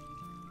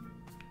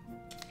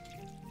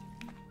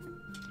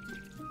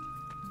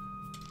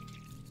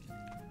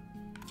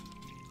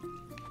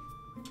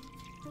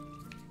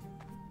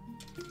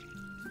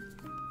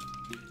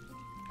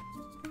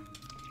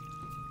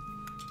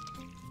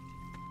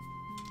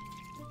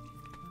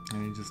 I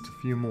need just a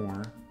few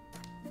more.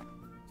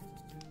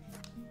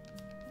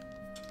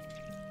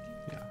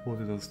 Yeah, we'll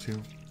do those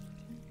two.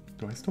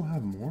 Do I still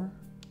have more?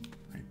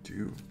 I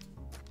do.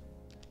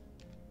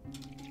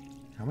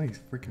 How many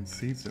freaking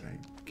seeds did I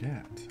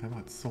get? I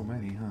got so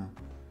many, huh?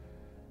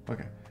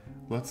 Okay,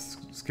 let's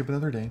skip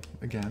another day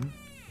again.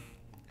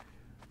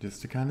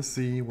 Just to kind of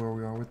see where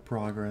we are with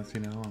progress,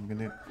 you know. I'm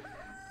gonna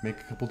make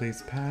a couple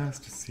days pass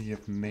to see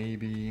if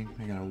maybe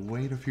I gotta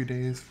wait a few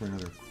days for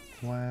another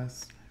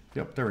quest.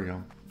 Yep, there we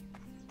go.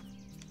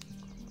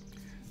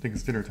 I think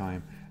it's dinner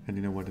time. And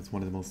you know what? It's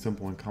one of the most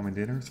simple and common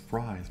dinners?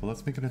 Fries. Well,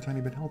 let's make it a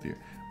tiny bit healthier.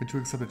 Would you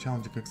accept a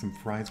challenge to cook some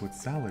fries with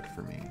salad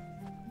for me?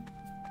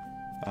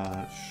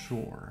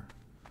 Sure.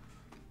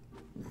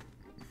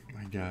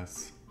 I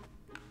guess.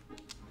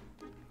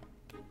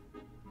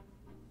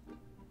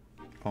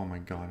 Oh my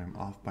god, I'm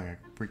off by a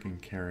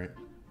freaking carrot.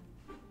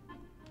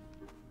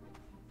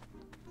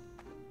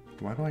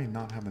 Why do I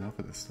not have enough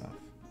of this stuff?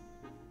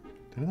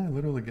 Didn't I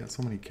literally get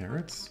so many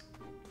carrots?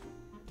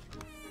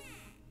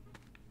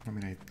 I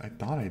mean, I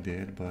thought I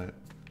did, but...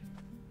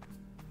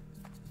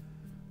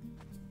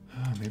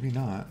 maybe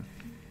not.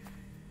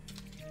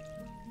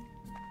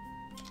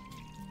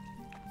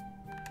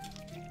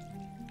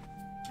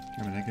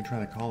 I mean, I can try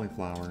the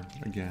cauliflower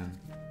again.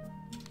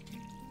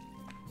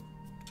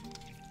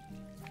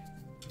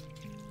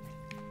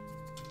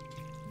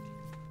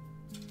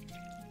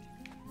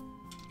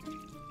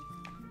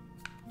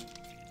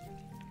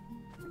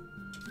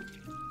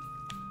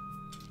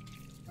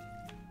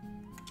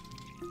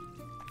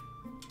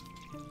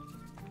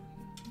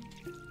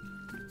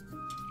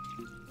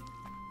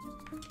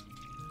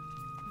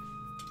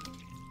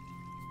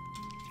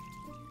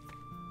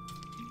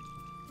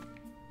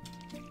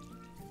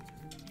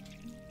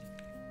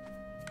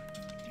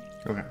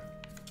 Okay.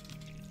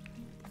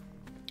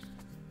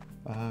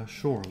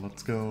 Sure,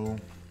 let's go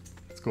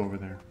over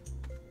there.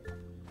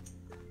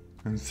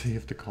 And see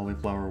if the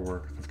cauliflower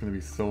works. That's gonna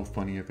be so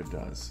funny if it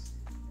does.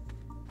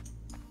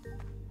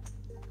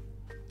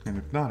 And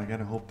if not, I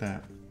gotta hope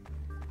that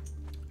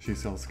she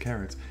sells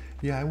carrots.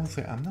 Yeah, I will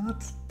say, I'm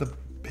not the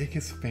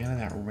biggest fan of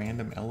that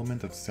random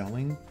element of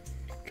selling,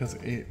 because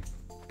it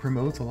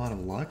promotes a lot of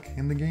luck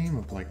in the game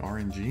of like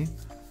RNG.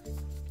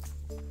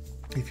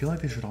 I feel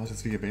like they should all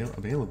just be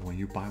available and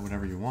you buy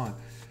whatever you want,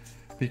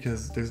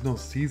 because there's no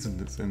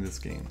seasons in this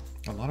game.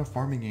 A lot of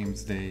farming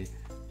games, they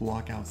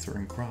block out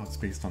certain crops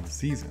based on the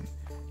season.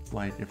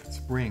 Like if it's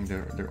spring,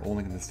 they're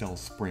only going to sell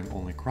spring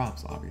only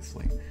crops,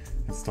 obviously,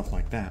 and stuff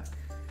like that.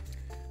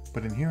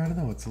 But in here, I don't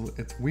know,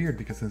 it's weird,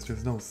 because since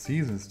there's no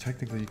seasons,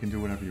 technically you can do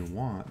whatever you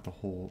want the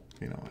whole,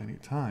 any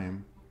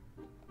time.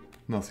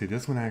 No, see,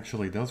 this one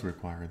actually does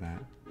require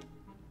that.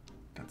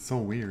 That's so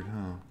weird,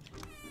 huh?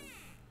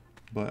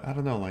 But I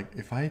don't know, like,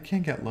 if I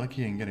can't get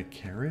lucky and get a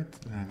carrot,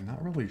 then I'm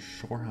not really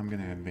sure how I'm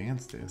going to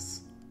advance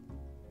this.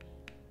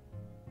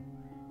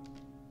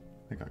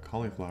 I got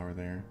cauliflower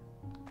there.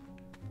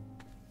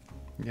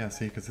 Yeah,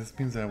 see, because this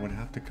means that I would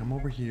have to come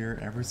over here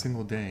every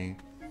single day.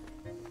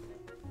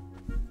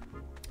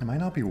 It might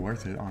not be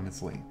worth it,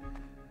 honestly,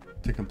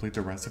 to complete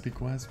the recipe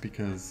quest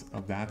because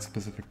of that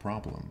specific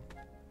problem.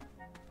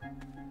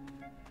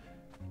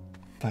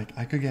 Like,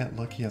 I could get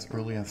lucky as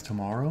early as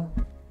tomorrow,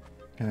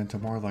 and then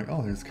tomorrow, like,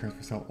 oh, there's carrots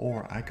for sale.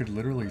 Or I could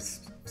literally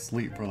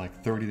sleep for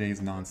like 30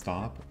 days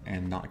non-stop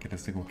and not get a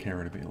single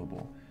carrot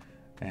available.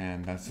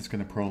 And that's just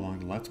going to prolong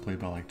the Let's Play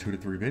by like 2 to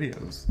 3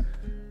 videos,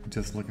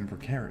 just looking for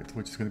carrots,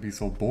 which is going to be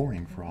so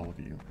boring for all of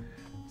you.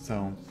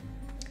 So,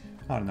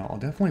 I don't know, I'll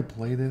definitely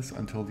play this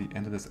until the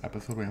end of this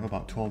episode. We have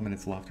about 12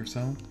 minutes left or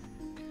so,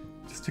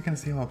 just to kind of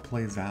see how it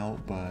plays out.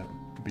 But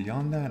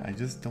beyond that, I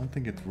just don't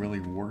think it's really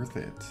worth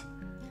it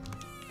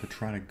to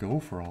try to go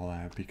for all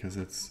that, because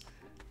it's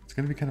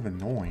going to be kind of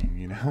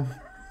annoying,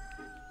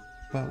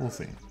 But we'll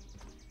see.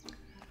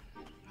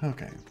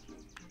 Okay.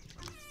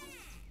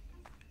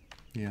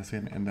 Yeah, see,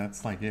 and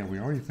that's like, yeah, we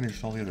already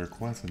finished all the other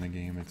quests in the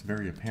game. It's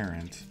very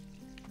apparent.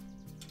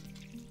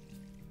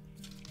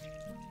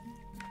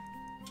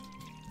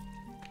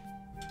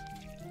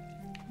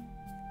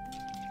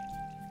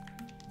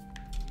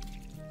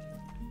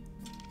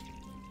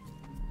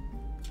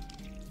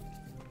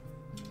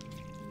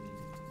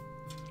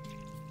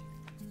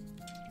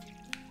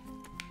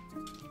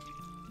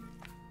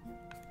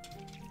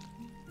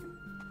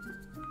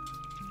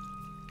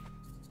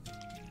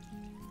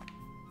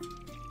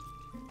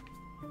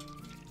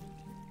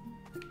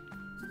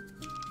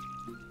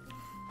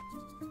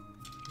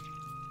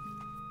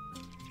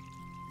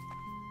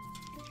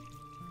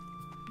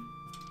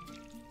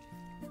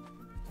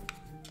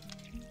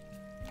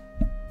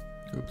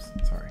 Oops,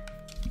 sorry.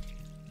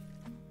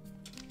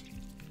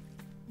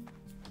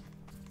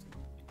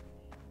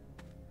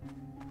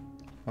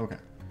 Okay.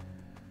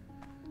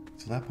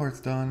 So that part's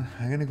done.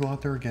 I'm gonna go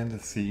out there again to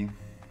see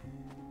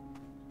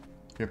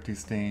if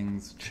these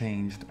things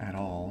changed at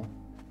all.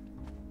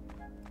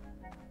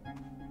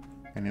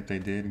 And if they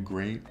did,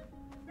 great.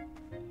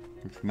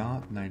 If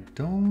not, then I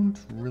don't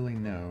really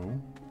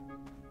know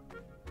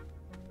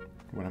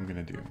what I'm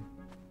gonna do.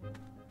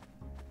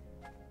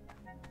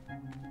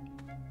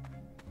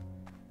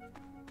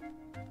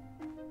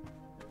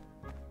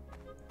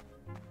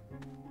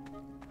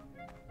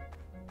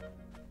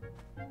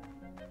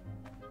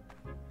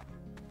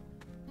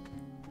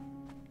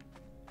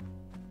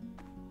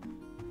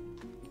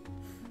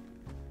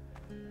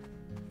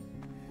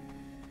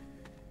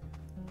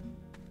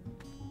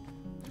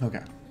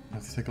 Okay,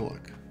 let's take a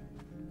look.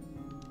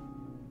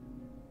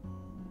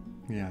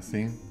 Yeah,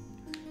 see?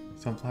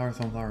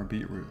 Sunflower,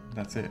 beetroot.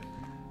 That's it.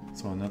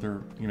 So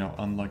another,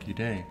 unlucky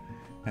day.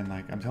 And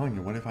like, I'm telling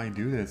you, what if I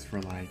do this for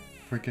like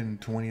freaking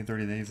 20,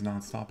 30 days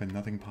nonstop and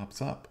nothing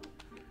pops up?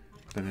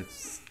 Then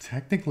it's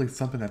technically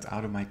something that's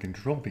out of my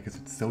control, because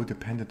it's so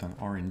dependent on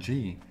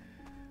RNG,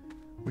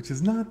 which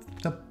is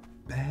not the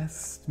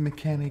best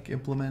mechanic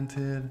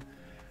implemented.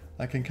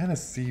 I can kind of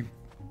see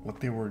what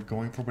they were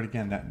going for, but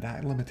again,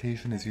 that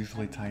limitation is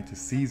usually tied to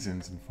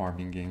seasons in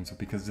farming games. So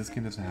because this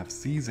game doesn't have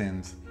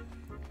seasons,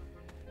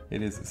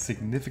 it is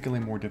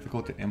significantly more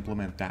difficult to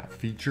implement that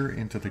feature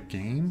into the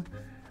game,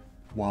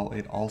 while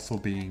it also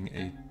being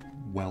a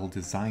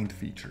well-designed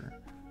feature.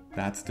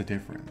 That's the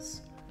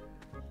difference.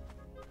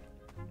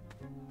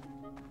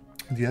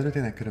 The other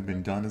thing that could have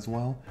been done as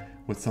well,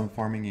 what some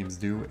farming games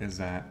do, is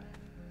that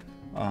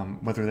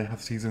whether they have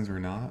seasons or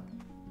not,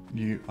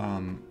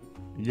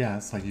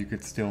 yes, like you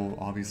could still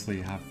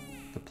obviously have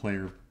the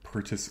player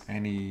purchase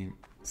any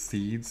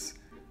seeds,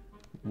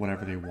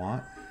 whatever they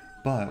want,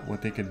 but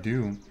what they could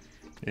do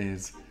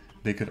is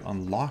they could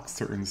unlock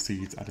certain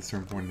seeds at a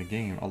certain point in the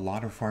game. A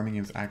lot of farming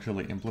games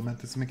actually implement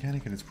this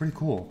mechanic, and it's pretty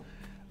cool.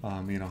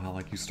 How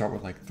like you start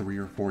with like 3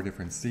 or 4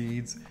 different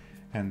seeds,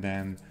 and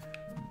then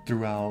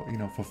throughout,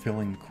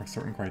 fulfilling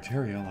certain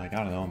criteria, like,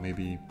 I don't know,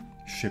 maybe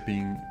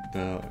shipping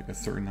a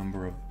certain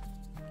number of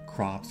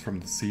crops from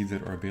the seeds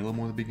that are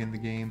available at the beginning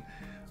of the game,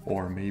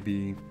 or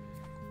maybe,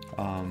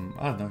 I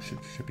don't know,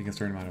 shipping a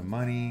certain amount of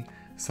money.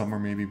 Some are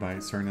maybe by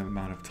a certain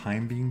amount of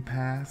time being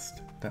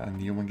passed, that a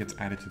new one gets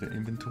added to the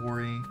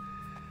inventory.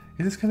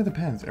 It just kind of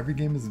depends. Every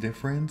game is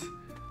different.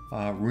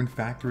 Rune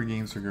Factory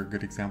games are a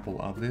good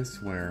example of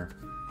this, where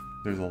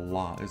there's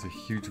a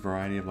huge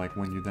variety of like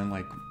when you then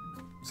like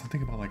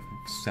something about like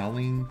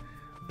selling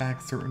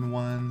back certain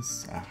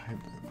ones.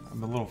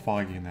 I'm a little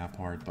foggy in that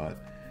part, but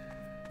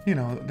you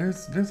know,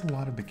 there's a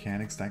lot of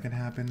mechanics that can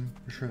happen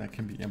for sure that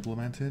can be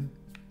implemented.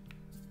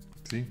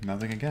 See,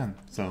 nothing again.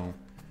 So,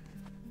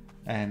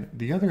 and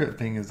the other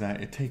thing is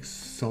that it takes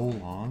so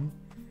long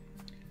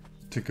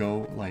to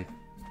go, like,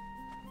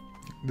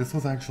 this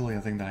was actually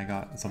a thing that I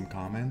got some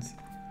comments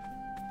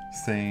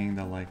saying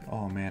that like,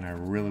 oh man, I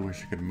really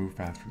wish I could move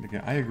faster.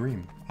 Again, I agree.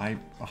 I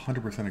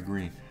 100%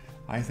 agree.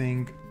 I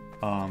think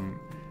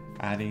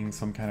adding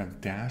some kind of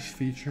dash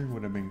feature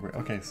would have been great.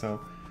 Okay, so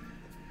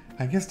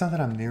I guess now that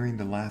I'm nearing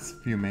the last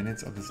few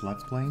minutes of this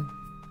Let's Play,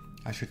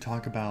 I should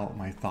talk about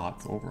my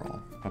thoughts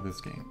overall of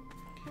this game.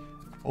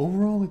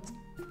 Overall, it's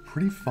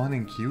pretty fun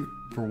and cute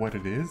for what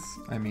it is.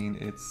 I mean,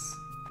 it's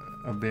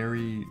a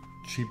very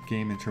cheap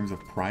game in terms of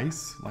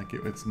price. Like,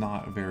 it's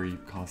not a very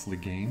costly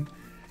game.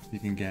 You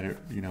can get it,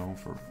 you know,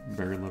 for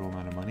very little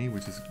amount of money,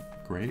 which is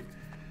great.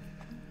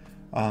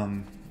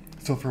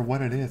 So for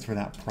what it is, for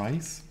that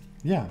price,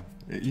 yeah,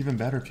 even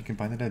better if you can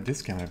find it at a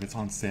discount. If it's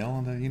on sale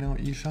on the, you know,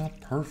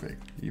 eShop,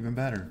 perfect, even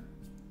better.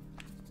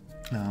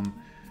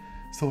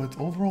 So it's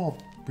overall,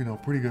 you know,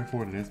 pretty good for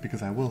what it is,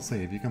 because I will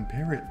say, if you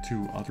compare it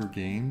to other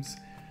games,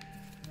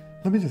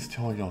 let me just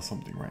tell y'all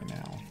something right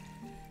now.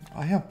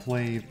 I have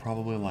played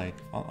probably like,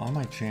 on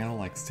my channel,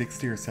 like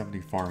 60 or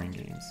 70 farming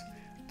games.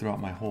 Throughout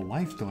my whole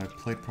life though, I've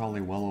played probably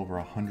well over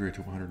 100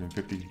 to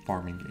 150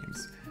 farming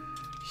games.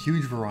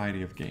 Huge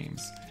variety of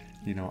games.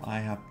 You know,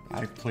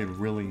 I've played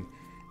really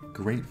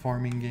great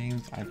farming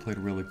games, I've played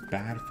really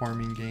bad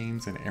farming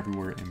games, and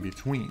everywhere in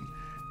between.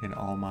 In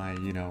all my,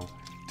 you know,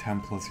 10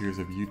 plus years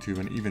of YouTube,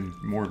 and even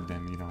more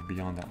than, you know,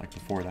 beyond that, like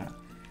before that.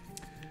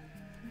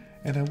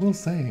 And I will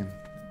say,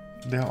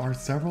 there are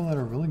several that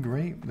are really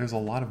great. There's a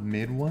lot of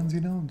mid ones,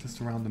 you know, just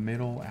around the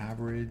middle,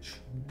 average.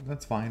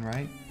 That's fine,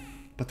 right?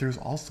 But there's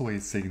also a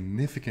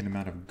significant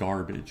amount of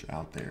garbage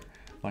out there.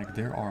 Like,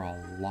 there are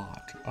a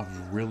lot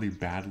of really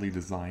badly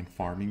designed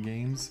farming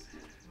games.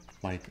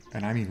 Like,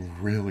 and I mean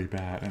really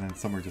bad, and then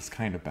some are just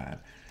kind of bad.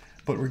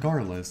 But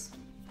regardless,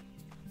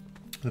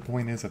 the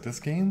point is that this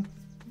game,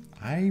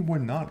 I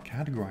would not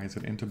categorize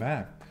it into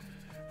bad.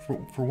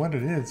 For what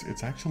it is,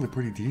 it's actually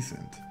pretty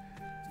decent.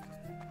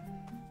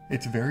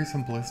 It's very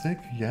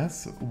simplistic,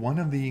 yes. One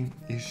of the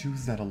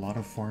issues that a lot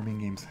of farming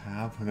games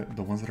have,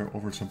 the ones that are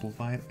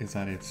oversimplified, is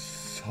that it's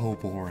so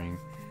boring.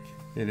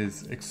 It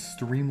is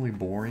extremely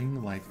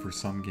boring, like for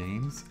some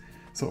games.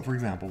 So for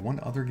example,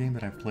 one other game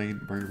that I played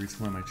very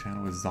recently on my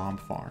channel is Zom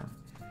Farm.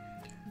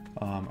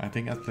 I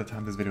think at the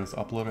time this video was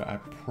uploaded, I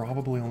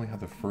probably only had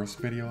the first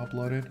video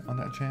uploaded on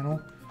that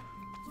channel.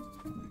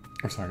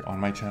 Or sorry, on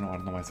my channel, I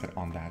don't know why I said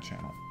on that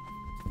channel.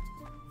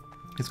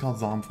 It's called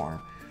Zom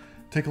Farm.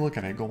 Take a look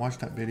at it, go watch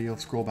that video,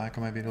 scroll back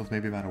on my videos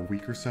maybe about a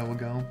week or so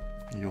ago,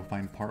 and you'll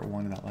find part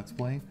 1 of that Let's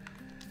Play.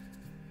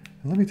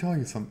 And let me tell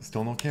you something,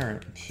 still no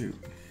carrot, shoot,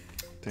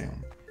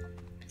 damn.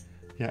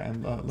 Yeah,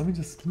 and let me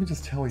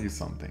just tell you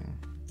something.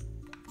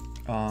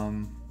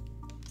 I'll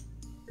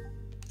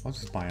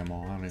just buy them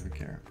all, I don't even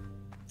care.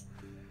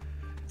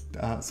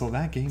 So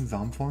that game,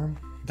 Zom Farm,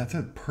 that's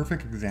a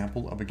perfect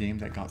example of a game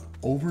that got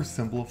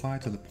oversimplified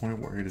to the point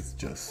where it is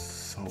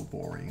just so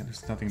boring and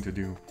there's nothing to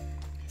do.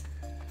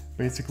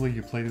 Basically,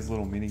 you play these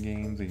little mini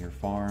games in your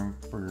farm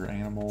for your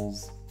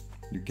animals.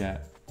 You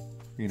get,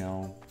 you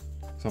know,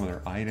 some of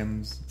their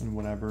items and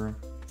whatever,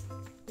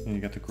 and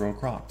you get to grow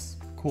crops.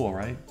 Cool,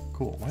 right?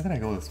 Cool. Why did I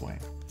go this way?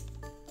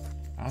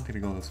 I don't get to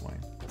go this way.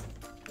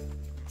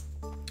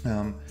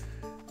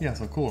 Yeah,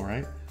 so cool,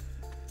 right?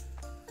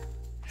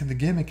 And the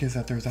gimmick is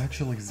that there's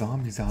actually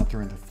zombies out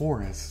there in the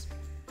forest,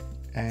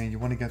 and you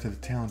want to get to the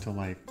town to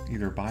like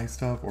either buy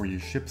stuff or you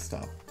ship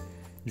stuff.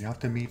 You have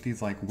to meet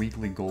these like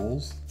weekly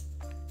goals.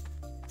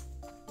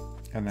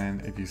 And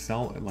then if you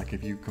sell, like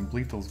if you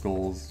complete those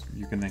goals,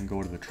 you can then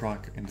go to the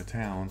truck in the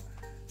town,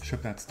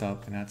 ship that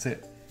stuff, and that's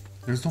it.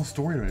 There's no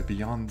story to it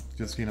beyond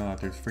just, you know, that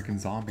there's freaking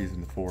zombies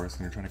in the forest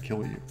and they're trying to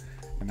kill you.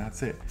 And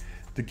that's it.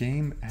 The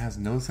game has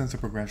no sense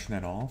of progression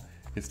at all.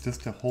 It's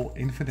just a whole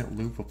infinite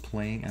loop of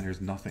playing, and there's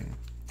nothing.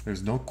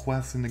 There's no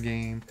quests in the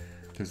game.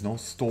 There's no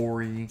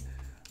story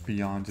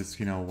beyond just,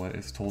 you know, what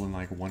is told in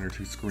like 1 or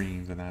 2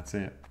 screens, and that's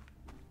it.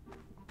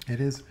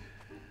 It is...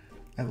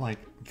 And like,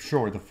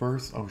 sure, the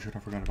first, oh shit, I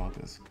forgot about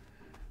this.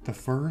 The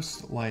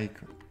first, like,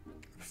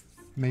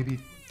 maybe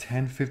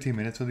 10-15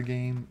 minutes of the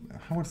game,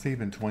 I would say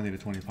even 20 to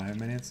 25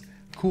 minutes,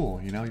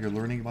 cool, you know, you're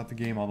learning about the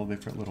game, all the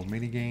different little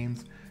mini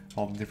games,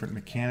 all the different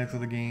mechanics of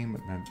the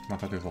game. Not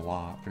that there's a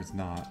lot, there's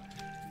not.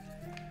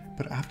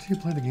 But after you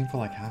play the game for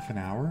like half an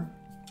hour,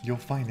 you'll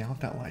find out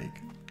that like,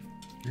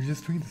 you're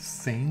just doing the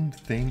same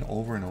thing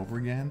over and over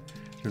again.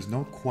 There's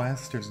no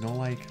quest, there's no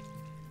like,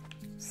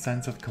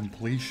 sense of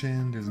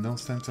completion, there's no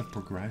sense of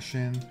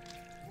progression.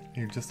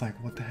 you're just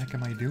like, what the heck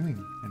am I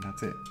doing? And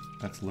that's it.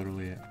 That's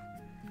literally it.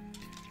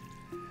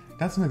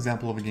 That's an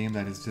example of a game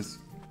that is just,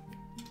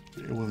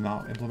 it was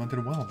not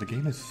implemented well. The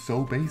game is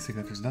so basic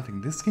that there's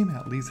nothing. This game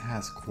at least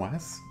has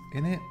quests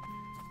in it,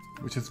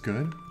 which is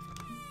good.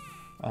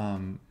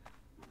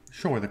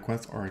 Sure, the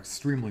quests are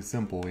extremely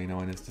simple, you know,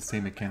 and it's the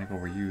same mechanic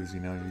overused, you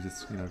know, you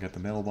just, you know, get the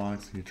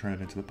mailbox, you turn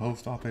it into the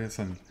post office,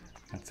 and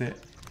that's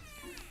it.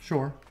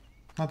 Sure,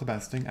 not the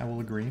best thing, I will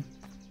agree,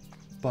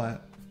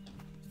 but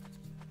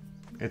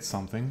it's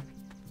something.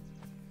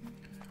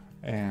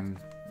 And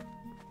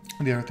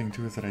the other thing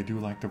too is that I do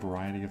like the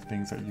variety of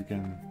things that you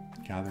can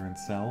gather and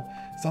sell.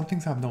 Some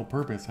things have no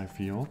purpose, I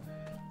feel.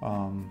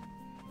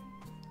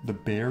 The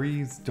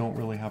berries don't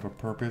really have a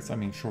purpose. I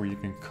mean, sure, you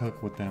can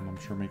cook with them. I'm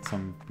sure make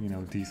some, you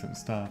know, decent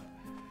stuff.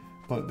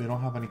 But they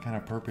don't have any kind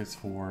of purpose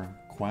for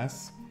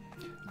quests.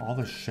 All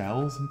the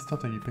shells and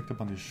stuff that you picked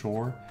up on the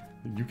shore,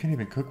 you can't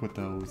even cook with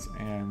those.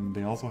 And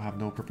they also have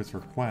no purpose for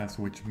quests,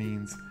 which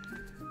means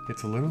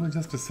it's literally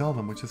just to sell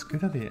them, which is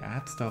good that they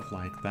add stuff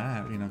like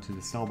that, you know, to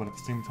the sell. But at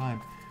the same time,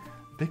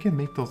 they can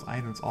make those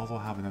items also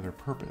have another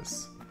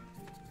purpose.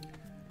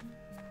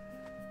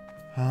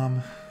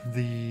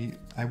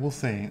 I will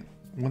say,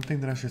 one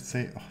thing that I should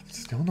say, oh,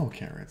 still no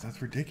carrots.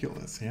 That's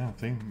ridiculous. Yeah,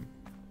 same,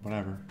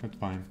 whatever. It's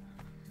fine.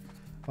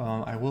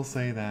 I will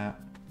say that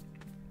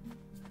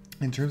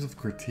in terms of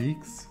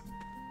critiques,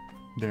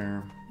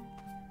 there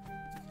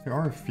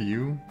are a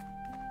few.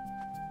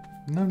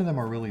 None of them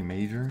are really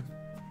major.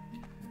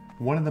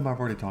 One of them I've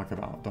already talked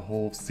about. The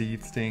whole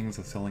seeds things,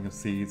 the selling of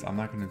seeds. I'm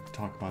not going to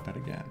talk about that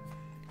again.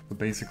 But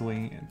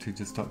basically, to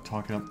just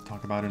talk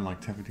about it in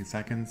like 10-15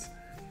 seconds,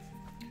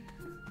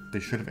 they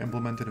should have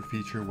implemented a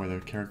feature where the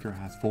character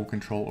has full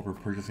control over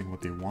purchasing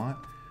what they want.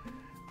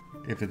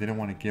 If they didn't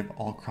want to give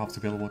all crops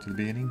available to the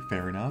beginning,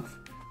 fair enough.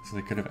 So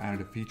they could have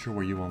added a feature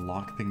where you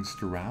unlock things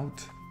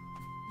throughout,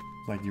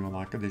 like you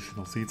unlock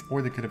additional seeds,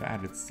 or they could have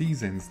added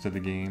seasons to the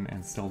game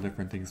and sell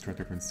different things throughout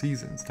different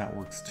seasons. That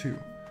works too.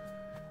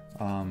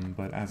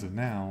 But as of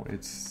now,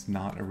 it's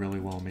not a really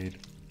well-made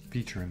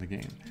feature in the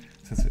game.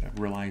 Since it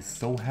relies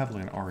so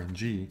heavily on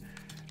RNG,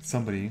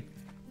 somebody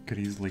could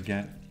easily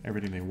get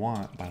everything they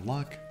want by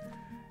luck,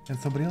 and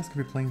somebody else could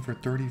be playing for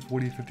 30,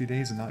 40, 50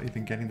 days and not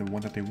even getting the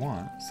one that they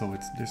want. So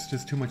there's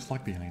just too much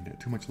luck behind it,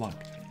 too much luck.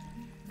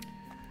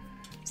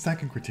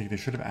 Second critique, they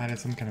should have added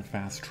some kind of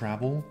fast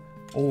travel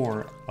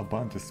or a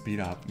button to speed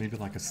up, maybe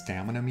like a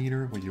stamina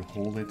meter where you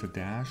hold it to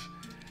dash.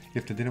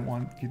 If they didn't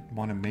want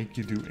to make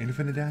you do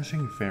infinite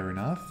dashing, fair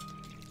enough.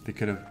 They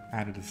could have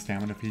added a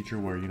stamina feature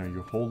where, you know,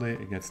 you hold it,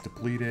 it gets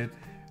depleted,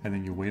 and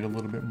then you wait a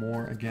little bit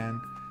more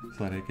again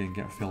so that it can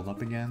get filled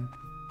up again.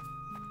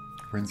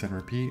 Rinse and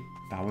repeat,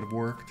 that would have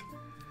worked.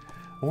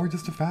 Or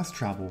just a fast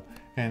travel.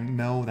 And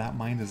no, that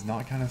mine does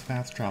not count as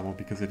fast travel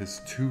because it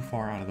is too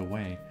far out of the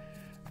way.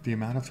 The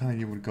amount of time that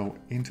you would go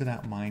into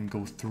that mine,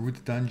 go through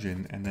the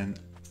dungeon, and then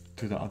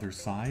to the other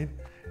side,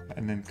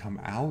 and then come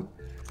out,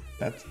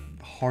 that's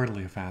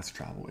hardly a fast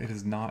travel. It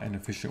is not an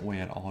efficient way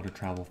at all to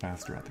travel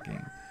fast throughout the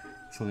game.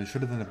 So they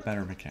should have done a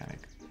better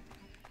mechanic.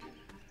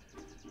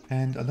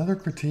 And another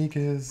critique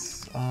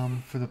is,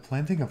 for the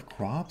planting of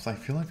crops, I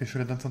feel like they should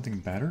have done something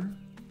better.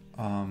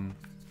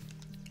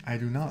 I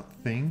do not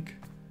think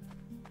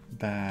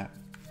that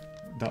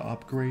the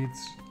upgrades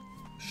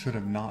should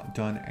have not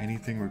done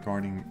anything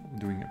regarding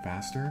doing it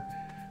faster.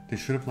 They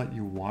should have let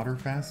you water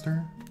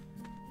faster,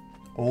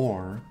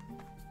 or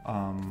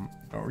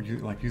you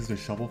like use the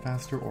shovel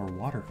faster or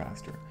water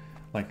faster.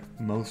 Like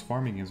most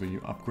farming is when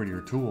you upgrade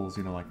your tools,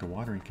 you know, like the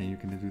watering can, you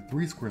can do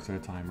 3 squirts at a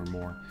time or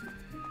more.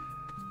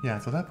 Yeah,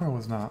 so that part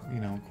was not, you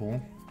know,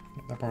 cool.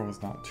 That part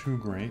was not too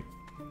great.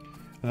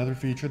 Another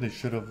feature, they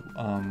should have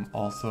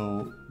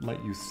also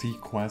let you see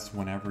quests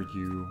whenever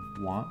you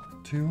want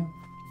to.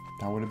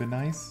 That would have been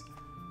nice.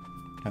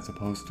 As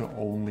opposed to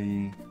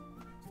only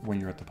when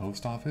you're at the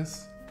post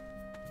office.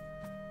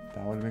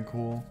 That would have been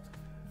cool.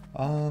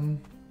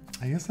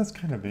 I guess that's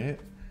kind of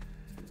it.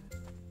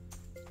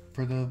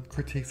 For the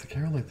critiques, I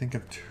can't really think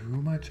of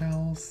too much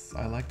else.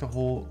 I like the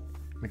whole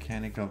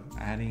mechanic of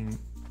adding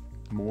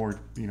more,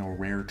 you know,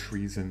 rare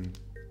trees and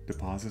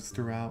deposits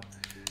throughout.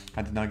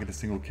 I did not get a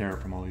single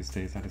carrot from all these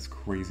days. That is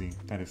crazy.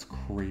 That is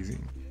crazy.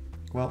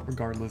 Well,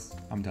 regardless,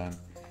 I'm done.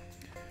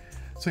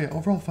 So yeah,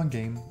 overall fun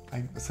game.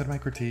 I said my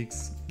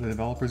critiques. The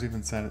developers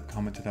even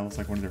commented that was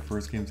like one of their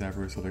first games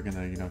ever, so they're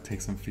gonna, you know,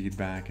 take some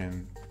feedback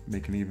and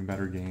make an even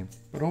better game.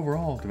 But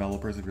overall,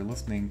 developers, if you're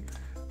listening,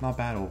 not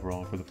bad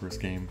overall for the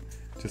first game.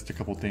 Just a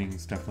couple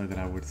things definitely that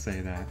I would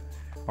say that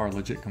are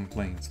legit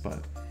complaints,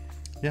 but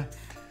yeah.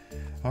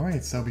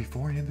 Alright, so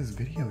before I end this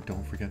video,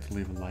 don't forget to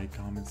leave a like,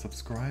 comment,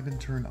 subscribe, and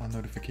turn on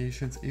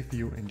notifications if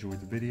you enjoyed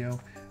the video.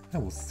 I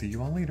will see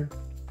you all later.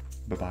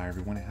 Bye bye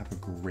everyone and have a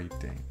great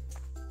day.